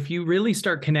is if you really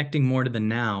start connecting more to the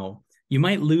now, you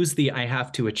might lose the I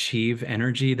have to achieve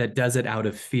energy that does it out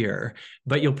of fear,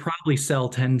 but you'll probably sell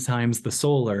 10 times the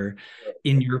solar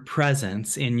in your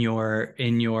presence, in your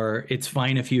it's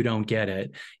fine if you don't get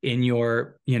it, in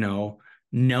your,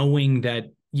 knowing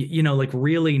that like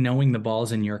really knowing the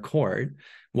ball's in your court.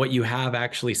 What you have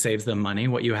actually saves them money.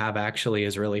 What you have actually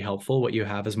is really helpful. What you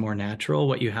have is more natural.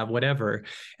 What you have, whatever.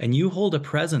 And you hold a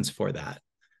presence for that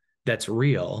that's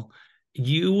real,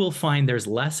 you will find there's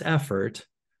less effort.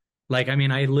 Like, I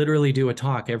mean, I literally do a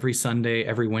talk every Sunday,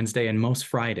 every Wednesday, and most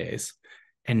Fridays,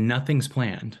 and nothing's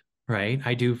planned, right?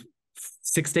 I do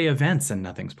 6-day events and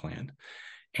nothing's planned.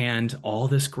 And all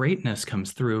this greatness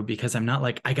comes through because I'm not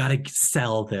like, I got to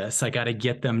sell this, I got to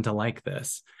get them to like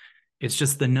this. It's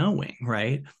just the knowing,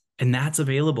 right? And that's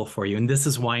available for you. And this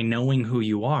is why knowing who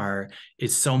you are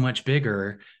is so much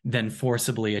bigger than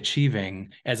forcibly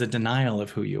achieving as a denial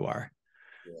of who you are.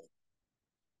 Yeah.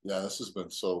 Yeah, this has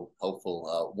been so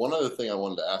helpful. One other thing I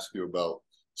wanted to ask you about,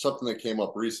 something that came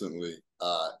up recently,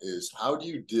 is how do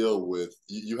you deal with,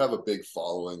 you have a big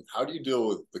following. How do you deal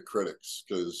with the critics?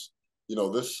 Because,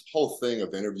 this whole thing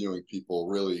of interviewing people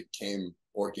really came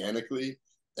organically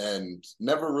and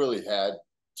never really had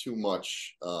too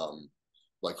much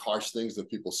like harsh things that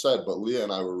people said. But Leah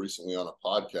and I were recently on a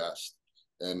podcast,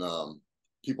 and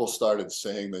people started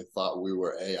saying they thought we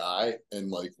were AI, and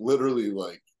like literally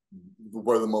like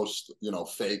we're the most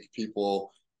fake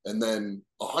people. And then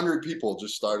 100 people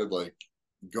just started like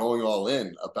going all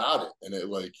in about it, and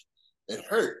it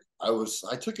hurt.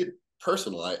 I took it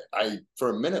personal. I for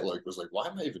a minute like was like, why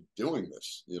am I even doing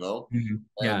this, Mhm. and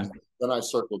Yeah. then I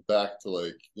circled back to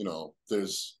like,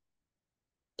 there's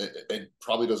it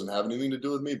probably doesn't have anything to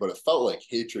do with me, but it felt like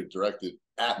hatred directed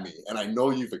at me. And I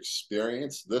know you've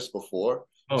experienced this before.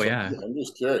 Oh, So yeah. I'm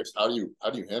just curious, how do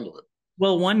you handle it?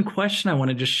 Well, one question I want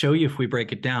to just show you if we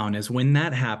break it down is when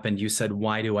that happened, you said,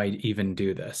 why do I even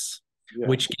do this? Yeah.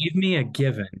 Which gave me a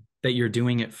given that you're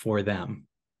doing it for them,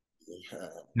 Yeah.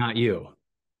 not you,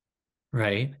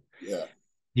 right? Yeah.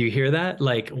 You hear that?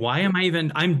 Like, why am I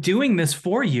even, I'm doing this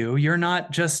for you. You're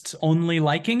not just only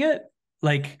liking it.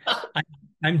 Like, I,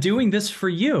 I'm doing this for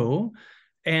you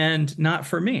and not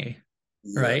for me,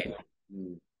 Yeah. right?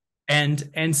 Mm.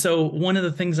 And so one of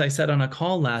the things I said on a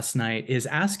call last night is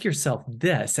ask yourself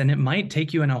this, and it might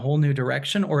take you in a whole new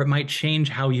direction, or it might change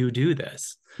how you do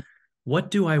this.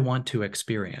 What do I want to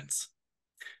experience?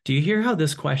 Do you hear how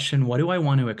this question, what do I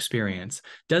want to experience,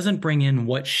 doesn't bring in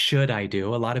what should I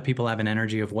do? A lot of people have an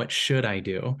energy of what should I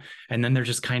do? And then they're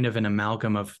just kind of an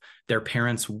amalgam of their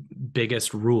parents'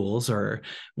 biggest rules or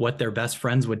what their best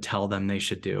friends would tell them they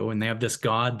should do. And they have this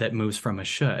God that moves from a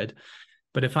should.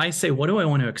 But if I say, what do I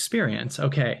want to experience?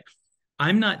 Okay,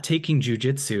 I'm not taking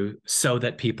jujitsu so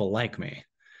that people like me.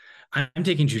 I'm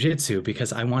taking jujitsu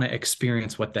because I want to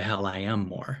experience what the hell I am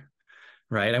more,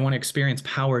 right? I want to experience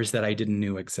powers that I didn't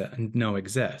know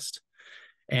exist.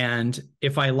 And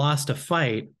if I lost a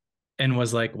fight and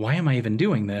was like, why am I even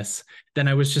doing this? Then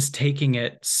I was just taking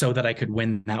it so that I could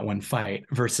win that one fight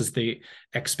versus the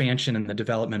expansion and the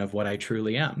development of what I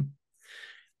truly am.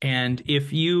 And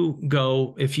if you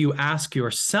ask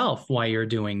yourself why you're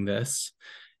doing this,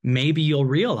 maybe you'll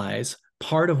realize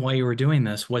part of why you were doing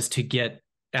this was to get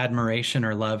admiration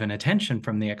or love and attention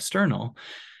from the external.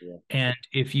 Yeah. And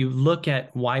if you look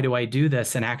at why do I do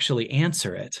this and actually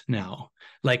answer it now,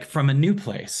 like from a new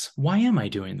place, why am I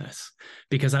doing this?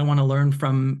 Because I want to learn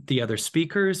from the other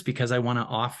speakers, because I want to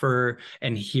offer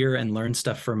and hear and learn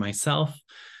stuff for myself,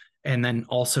 and then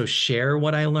also share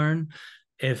what I learn.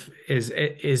 If is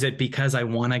it because I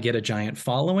want to get a giant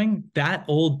following? That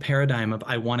old paradigm of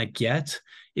I want to get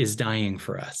is dying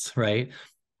for us, right?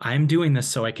 I'm doing this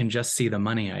so I can just see the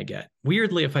money I get.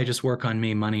 Weirdly, if I just work on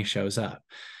me, money shows up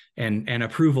and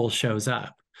approval shows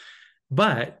up.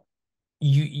 But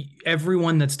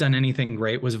everyone that's done anything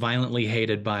great was violently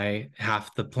hated by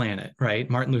half the planet, right?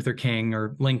 Martin Luther King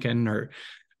or Lincoln or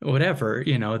whatever,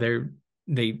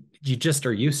 they you just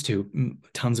are used to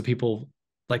tons of people,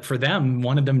 like for them,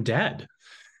 one of them dead,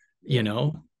 Yeah.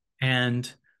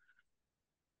 and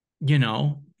you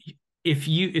know,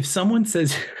 if someone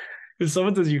says if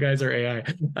someone says you guys are AI,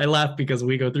 I laugh because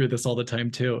we go through this all the time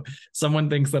too.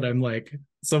 Someone thinks that I'm like,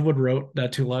 someone wrote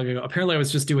that too long ago. Apparently I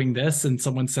was just doing this and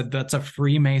someone said that's a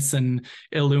Freemason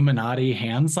Illuminati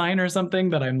hand sign or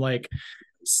something, that I'm like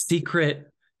secret,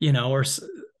 or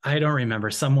I don't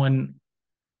remember. Someone,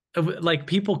 like,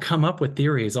 people come up with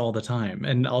theories all the time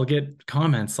and I'll get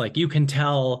comments like, you can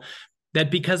tell that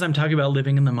because I'm talking about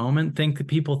living in the moment,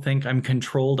 people think I'm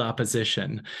controlled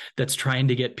opposition that's trying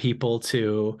to get people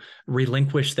to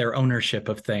relinquish their ownership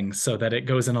of things so that it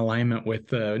goes in alignment with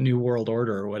the new world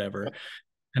order or whatever.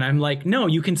 And I'm like, no,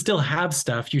 you can still have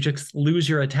stuff. You just lose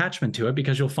your attachment to it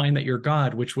because you'll find that you're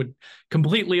God, which would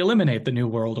completely eliminate the new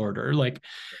world order. Like,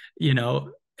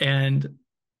 and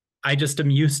I just am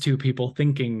used to people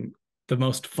thinking the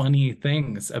most funny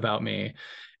things about me.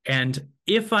 And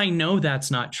if I know that's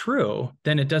not true,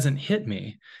 then it doesn't hit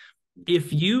me.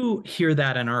 If you hear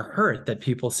that and are hurt that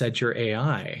people said you're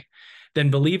AI,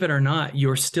 then believe it or not,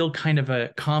 you're still kind of a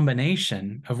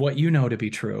combination of what you know to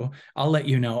be true. I'll let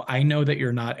you know. I know that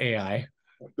you're not AI.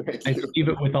 Thank I you. believe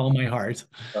it with all my heart.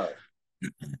 Uh,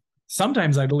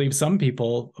 Sometimes I believe some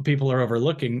people are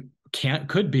overlooking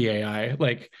could be AI.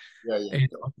 Like, yeah,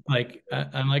 yeah.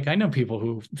 I'm like, I know people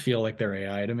who feel like they're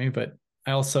AI to me, but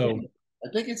I also, I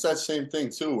think it's that same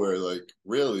thing too, where like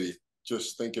really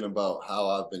just thinking about how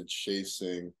I've been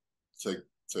chasing to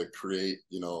to create,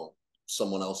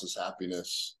 someone else's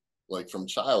happiness, like from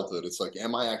childhood. It's like,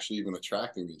 am I actually even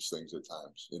attracting these things at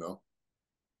times?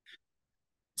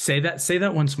 say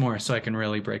that once more so I can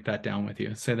really break that down with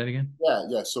you. Say that again. Yeah,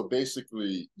 yeah. So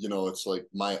basically, it's like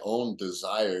my own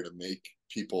desire to make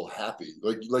people happy.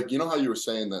 Like how you were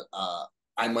saying that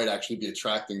I might actually be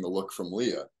attracting the look from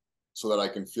Leah so that I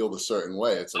can feel the certain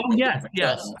way. It's like Oh, yes,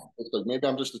 yes. maybe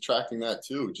I'm just attracting that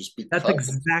too, just That's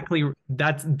because. exactly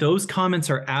those comments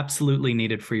are absolutely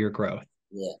needed for your growth.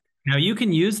 Yeah. Now you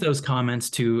can use those comments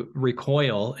to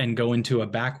recoil and go into a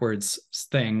backwards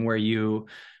thing where you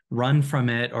run from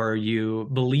it or you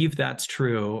believe that's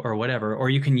true or whatever, or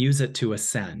you can use it to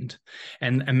ascend.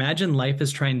 And imagine life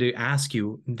is trying to ask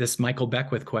you this Michael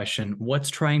Beckwith question: what's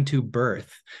trying to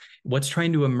birth? What's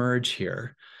trying to emerge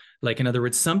here? Like, in other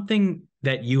words, something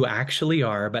that you actually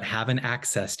are but haven't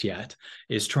accessed yet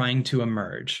is trying to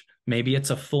emerge. Maybe it's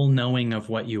a full knowing of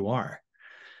what you are.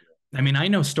 I mean, I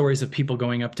know stories of people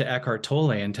going up to Eckhart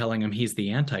Tolle and telling him he's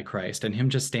the Antichrist and him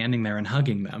just standing there and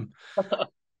hugging them.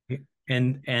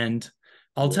 And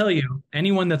I'll Yeah. tell you,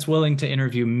 anyone that's willing to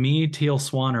interview me, Teal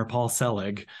Swan, or Paul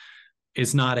Selig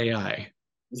is not AI.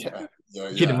 Yeah. Yeah.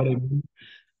 You know Yeah. what I mean?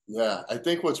 Yeah. I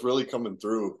think what's really coming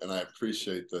through, and I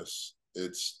appreciate this,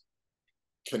 it's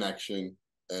connection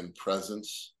and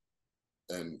presence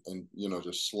and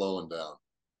just slowing down.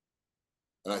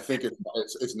 And I think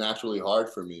it's naturally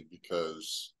hard for me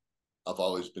because I've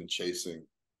always been chasing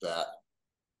that,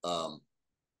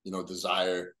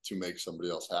 desire to make somebody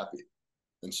else happy.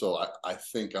 And so I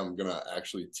think I am going to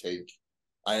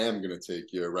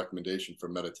take your recommendation for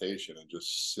meditation and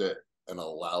just sit and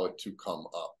allow it to come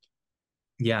up.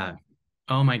 Yeah.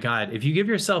 Oh my God. If you give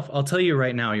yourself, I'll tell you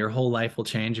right now, your whole life will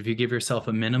change if you give yourself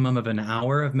a minimum of an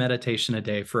hour of meditation a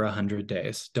day for 100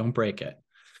 days. Don't break it.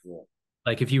 Yeah.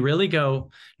 Like if you really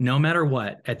go, no matter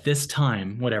what, at this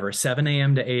time, whatever, 7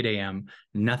 a.m. to 8 a.m.,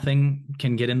 nothing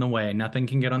can get in the way, nothing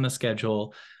can get on the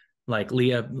schedule. Like,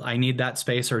 Leah, I need that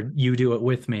space, or you do it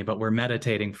with me, but we're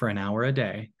meditating for an hour a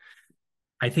day.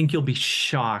 I think you'll be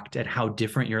shocked at how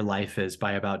different your life is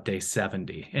by about day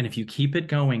 70. And if you keep it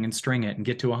going and string it and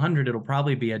get to 100, it'll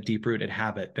probably be a deep rooted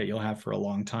habit that you'll have for a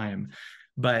long time.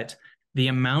 But the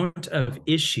amount of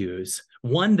issues,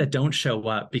 one, that don't show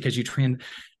up because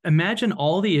imagine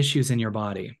all the issues in your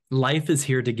body. Life is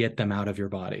here to get them out of your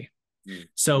body. Mm.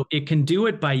 So it can do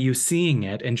it by you seeing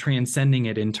it and transcending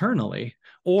it internally,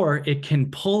 or it can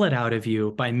pull it out of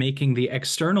you by making the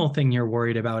external thing you're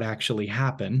worried about actually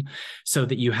happen so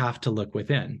that you have to look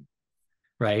within,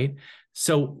 right?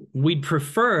 So we'd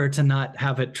prefer to not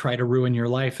have it try to ruin your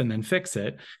life and then fix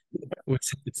it,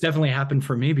 which it's definitely happened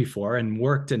for me before and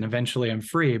worked, and eventually I'm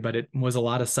free, but it was a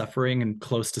lot of suffering and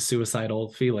close to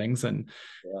suicidal feelings and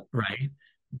Yeah. right.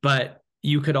 But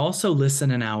you could also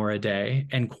listen an hour a day,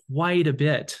 and quite a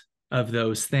bit of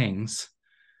those things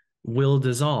will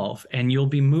dissolve, and you'll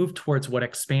be moved towards what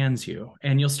expands you.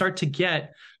 And you'll start to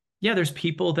get, yeah, there's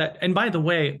people that, and by the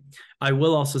way, I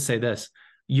will also say this,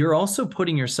 you're also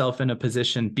putting yourself in a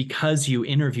position, because you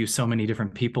interview so many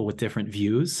different people with different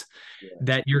views,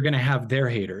 that you're going to have their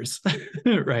haters,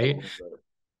 right?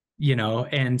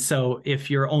 And so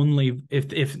if you're only,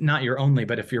 if not your only,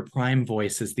 but if your prime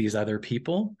voice is these other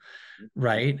people,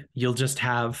 right, you'll just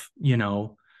have,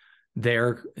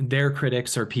 their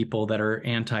critics or people that are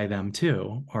anti them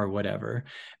too, or whatever.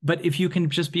 But if you can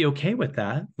just be okay with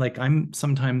that, like I'm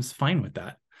sometimes fine with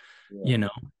that. Yeah.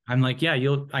 I'm like, yeah,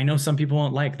 I know some people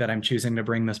won't like that I'm choosing to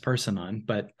bring this person on,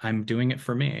 but I'm doing it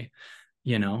for me.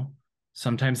 you know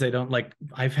Sometimes they don't like,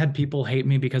 I've had people hate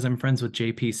me because I'm friends with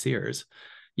JP Sears,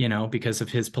 because of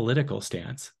his political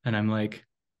stance, and I'm like,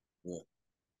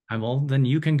 Yeah. well, then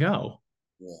you can go.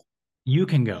 Yeah. You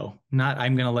can go. Not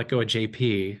I'm going to let go of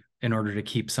JP in order to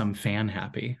keep some fan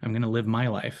happy. I'm going to live my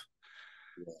life.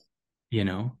 Yeah. you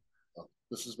know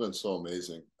This has been so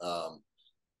amazing.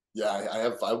 Yeah, I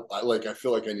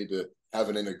feel like I need to have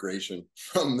an integration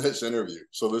from this interview.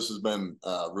 So this has been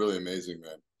really amazing,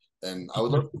 man. And I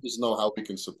would love to just know how we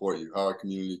can support you, how our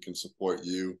community can support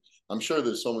you. I'm sure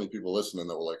there's so many people listening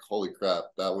that were like, holy crap,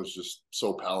 that was just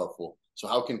so powerful. So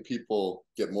how can people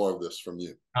get more of this from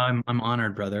you? I'm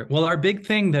honored, brother. Well, our big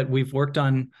thing that we've worked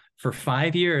on for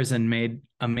 5 years and made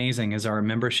amazing is our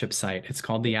membership site. It's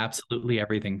called the Absolutely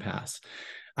Everything Pass.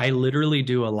 I literally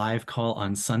do a live call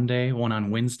on Sunday, one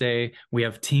on Wednesday. We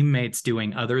have teammates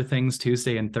doing other things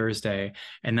Tuesday and Thursday.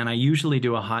 And then I usually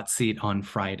do a hot seat on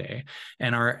Friday.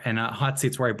 And a hot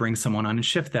seat's where I bring someone on and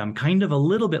shift them, kind of a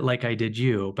little bit like I did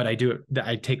you, but I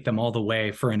take them all the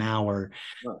way for an hour,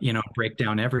 break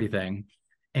down everything.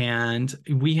 And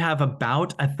we have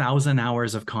about 1,000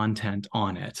 hours of content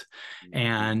on it.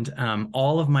 And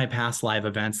all of my past live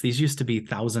events, these used to be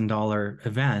 $1,000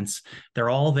 events. They're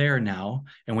all there now.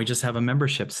 And we just have a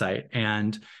membership site.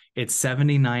 And it's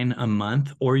 $79 a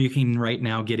month, or you can right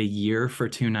now get a year for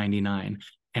 $299.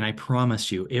 And I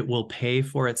promise you, it will pay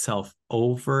for itself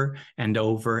over and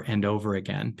over and over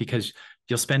again, because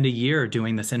you'll spend a year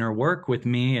doing this inner work with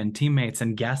me and teammates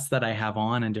and guests that I have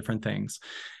on and different things.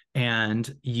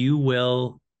 And you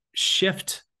will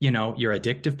shift, your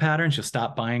addictive patterns. You'll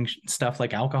stop buying stuff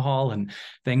like alcohol and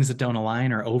things that don't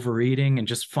align, or overeating, and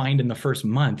just find in the first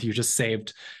month, you just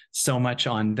saved so much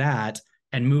on that,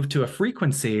 and move to a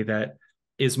frequency that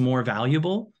is more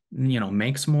valuable,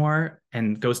 makes more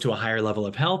and goes to a higher level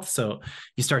of health. So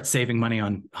you start saving money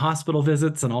on hospital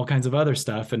visits and all kinds of other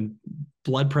stuff, and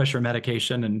blood pressure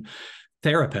medication and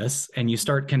therapists, and you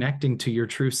start connecting to your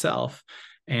true self.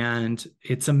 And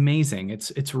it's amazing.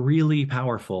 It's really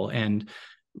powerful. And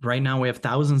right now we have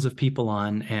thousands of people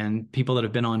on, and people that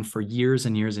have been on for years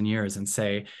and years and years, and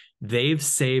say they've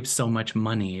saved so much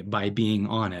money by being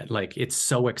on it. Like, it's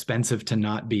so expensive to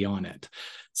not be on it.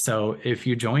 So if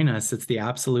you join us, it's the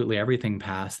Absolutely Everything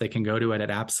Pass. They can go to it at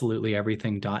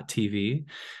absolutelyeverything.tv,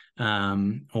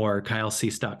 or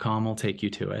kylecease.com will take you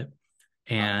to it.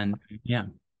 And yeah.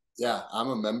 Yeah, I'm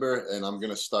a member and I'm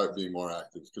going to start being more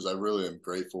active because I really am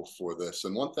grateful for this.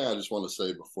 And one thing I just want to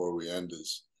say before we end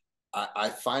is I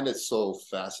find it so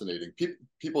fascinating.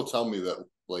 People tell me that,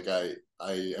 like, I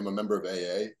am a member of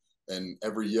AA, And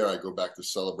every year I go back to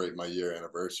celebrate my year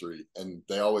anniversary. And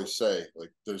they always say,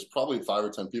 like, there's probably 5 or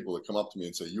 10 people that come up to me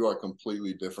and say, you are a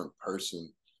completely different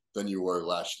person than you were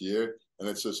last year. And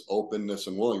it's this openness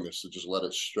and willingness to just let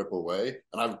it strip away.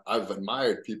 And I've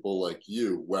admired people like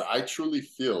you, where I truly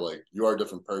feel like you are a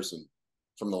different person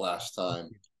from the last time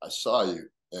I saw you.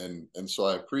 And so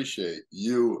I appreciate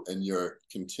you and your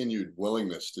continued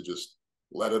willingness to just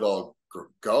let it all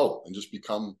go and just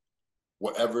become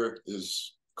whatever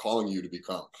is calling you to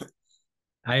become.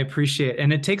 I appreciate,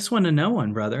 and it takes one to know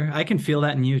one, brother. I can feel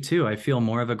that in you too. I feel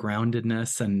more of a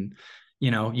groundedness, and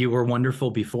you were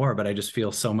wonderful before, but I just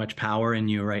feel so much power in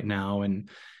you right now. And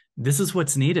this is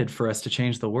what's needed for us to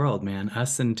change the world, man.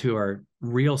 Us into our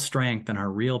real strength and our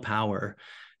real power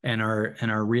and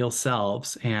our real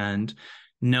selves. And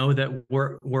know that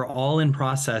we're all in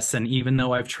process. And even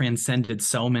though I've transcended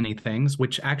so many things,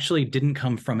 which actually didn't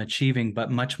come from achieving, but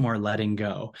much more letting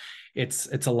go, it's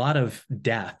a lot of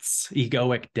deaths,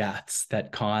 egoic deaths,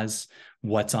 that cause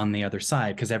what's on the other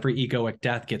side, because every egoic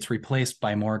death gets replaced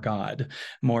by more God,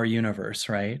 more universe,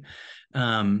 right?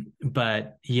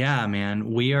 But yeah,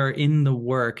 man, we are in the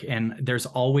work, and there's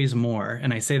always more.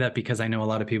 And I say that because I know a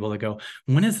lot of people that go,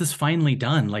 when is this finally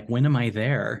done? Like, when am I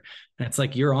there? And it's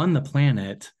like, you're on the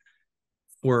planet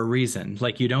for a reason.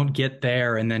 Like, you don't get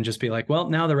there and then just be like, well,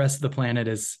 now the rest of the planet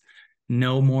is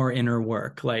no more inner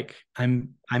work. Like,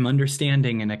 I'm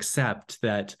understanding and accept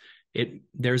that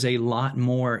there's a lot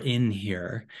more in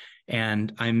here,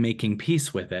 and I'm making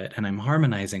peace with it, and I'm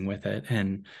harmonizing with it,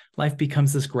 and life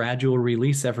becomes this gradual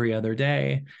release every other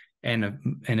day. And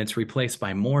it's replaced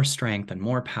by more strength and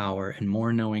more power and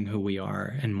more knowing who we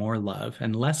are and more love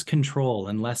and less control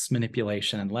and less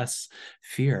manipulation and less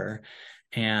fear.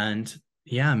 And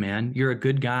yeah, man, you're a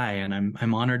good guy, and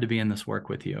I'm honored to be in this work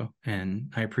with you.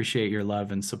 And I appreciate your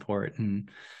love and support, and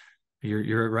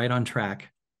you're right on track.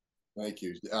 Thank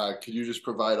you. Could you just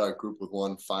provide our group with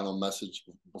one final message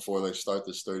before they start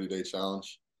this 30-day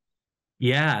challenge?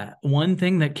 Yeah, one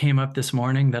thing that came up this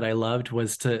morning that I loved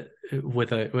was to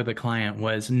with a client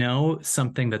was, know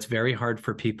something that's very hard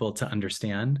for people to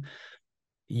understand.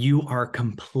 You are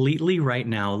completely right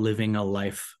now living a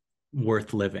life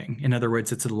worth living. In other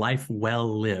words, it's a life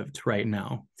well lived right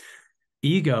now.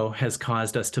 Ego has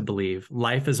caused us to believe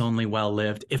life is only well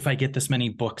lived if I get this many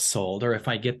books sold, or if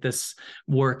I get this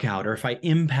workout, or if I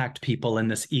impact people in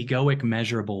this egoic,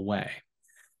 measurable way.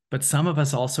 But some of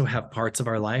us also have parts of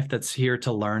our life that's here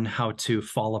to learn how to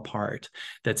fall apart,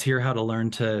 that's here how to learn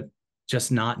to just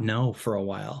not know for a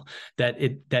while, that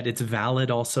it's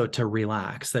valid also to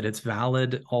relax, that it's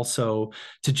valid also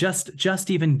to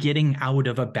just even getting out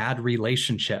of a bad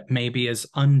relationship maybe is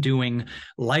undoing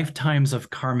lifetimes of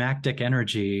karmatic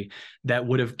energy that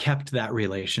would have kept that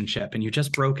relationship, and you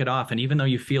just broke it off. And even though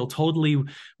you feel totally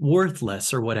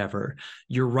worthless or whatever,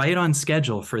 you're right on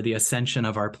schedule for the ascension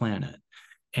of our planet.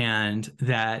 And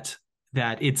that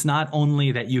it's not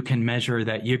only that you can measure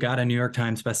that you got a New York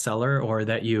Times bestseller or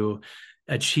that you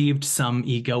achieved some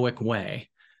egoic way,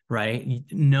 right?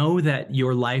 Know that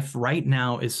your life right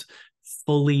now is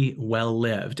fully well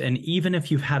lived. And even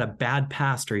if you've had a bad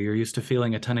past or you're used to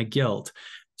feeling a ton of guilt,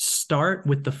 start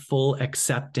with the full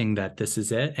accepting that this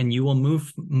is it, and you will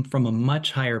move from a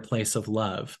much higher place of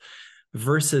love,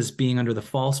 versus being under the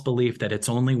false belief that it's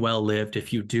only well lived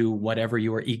if you do whatever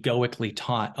you are egoically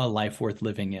taught a life worth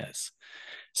living is.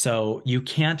 So you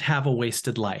can't have a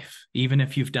wasted life. Even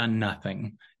if you've done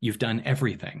nothing, you've done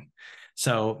everything.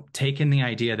 So take in the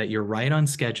idea that you're right on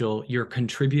schedule, you're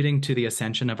contributing to the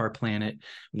ascension of our planet,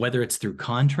 whether it's through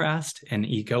contrast and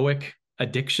egoic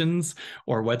addictions,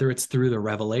 or whether it's through the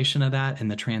revelation of that and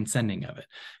the transcending of it.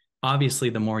 Obviously,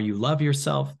 the more you love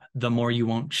yourself, the more you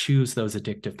won't choose those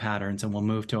addictive patterns and will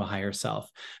move to a higher self.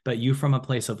 But you, from a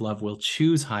place of love, will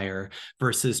choose higher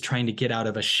versus trying to get out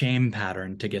of a shame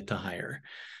pattern to get to higher.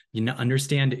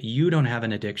 Understand you don't have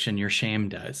an addiction, your shame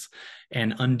does.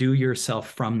 And undo yourself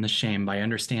from the shame by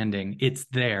understanding it's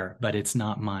there, but it's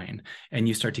not mine. And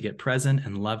you start to get present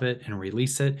and love it and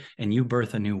release it, and you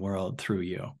birth a new world through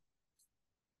you.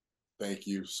 Thank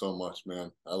you so much,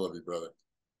 man. I love you, brother.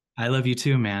 I love you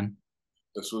too, man.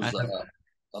 This was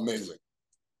amazing.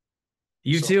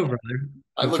 You So too, brother.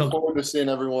 I look forward to seeing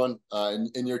everyone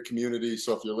in your community.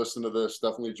 So if you're listening to this,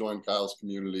 definitely join Kyle's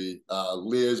community.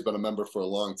 Leah's been a member for a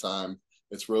long time.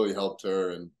 It's really helped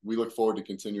her, and we look forward to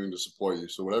continuing to support you.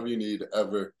 So whatever you need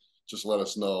ever, just let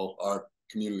us know. Our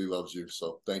community loves you.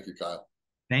 So thank you, Kyle.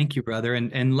 Thank you, brother.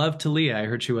 And love to Leah. I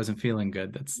heard she wasn't feeling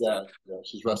good. That's Yeah,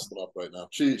 she's resting up right now.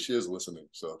 She is listening.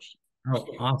 So oh,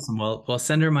 awesome. Well,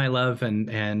 send her my love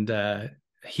and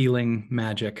healing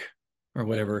magic or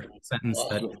whatever sentence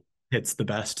that awesome. hits the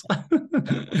best.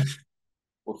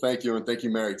 Well, thank you. And thank you,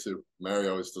 Mary, too. Mary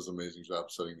always does an amazing job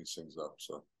setting these things up.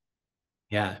 So,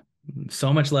 Yeah.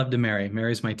 So much love to Mary.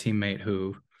 Mary's my teammate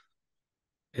who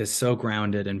is so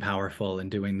grounded and powerful and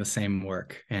doing the same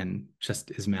work and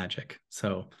just is magic.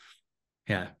 So,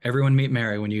 yeah, everyone meet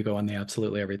Mary when you go on the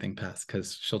Absolutely Everything Pass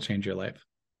because she'll change your life.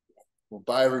 well,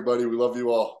 bye, everybody. We love you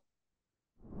all.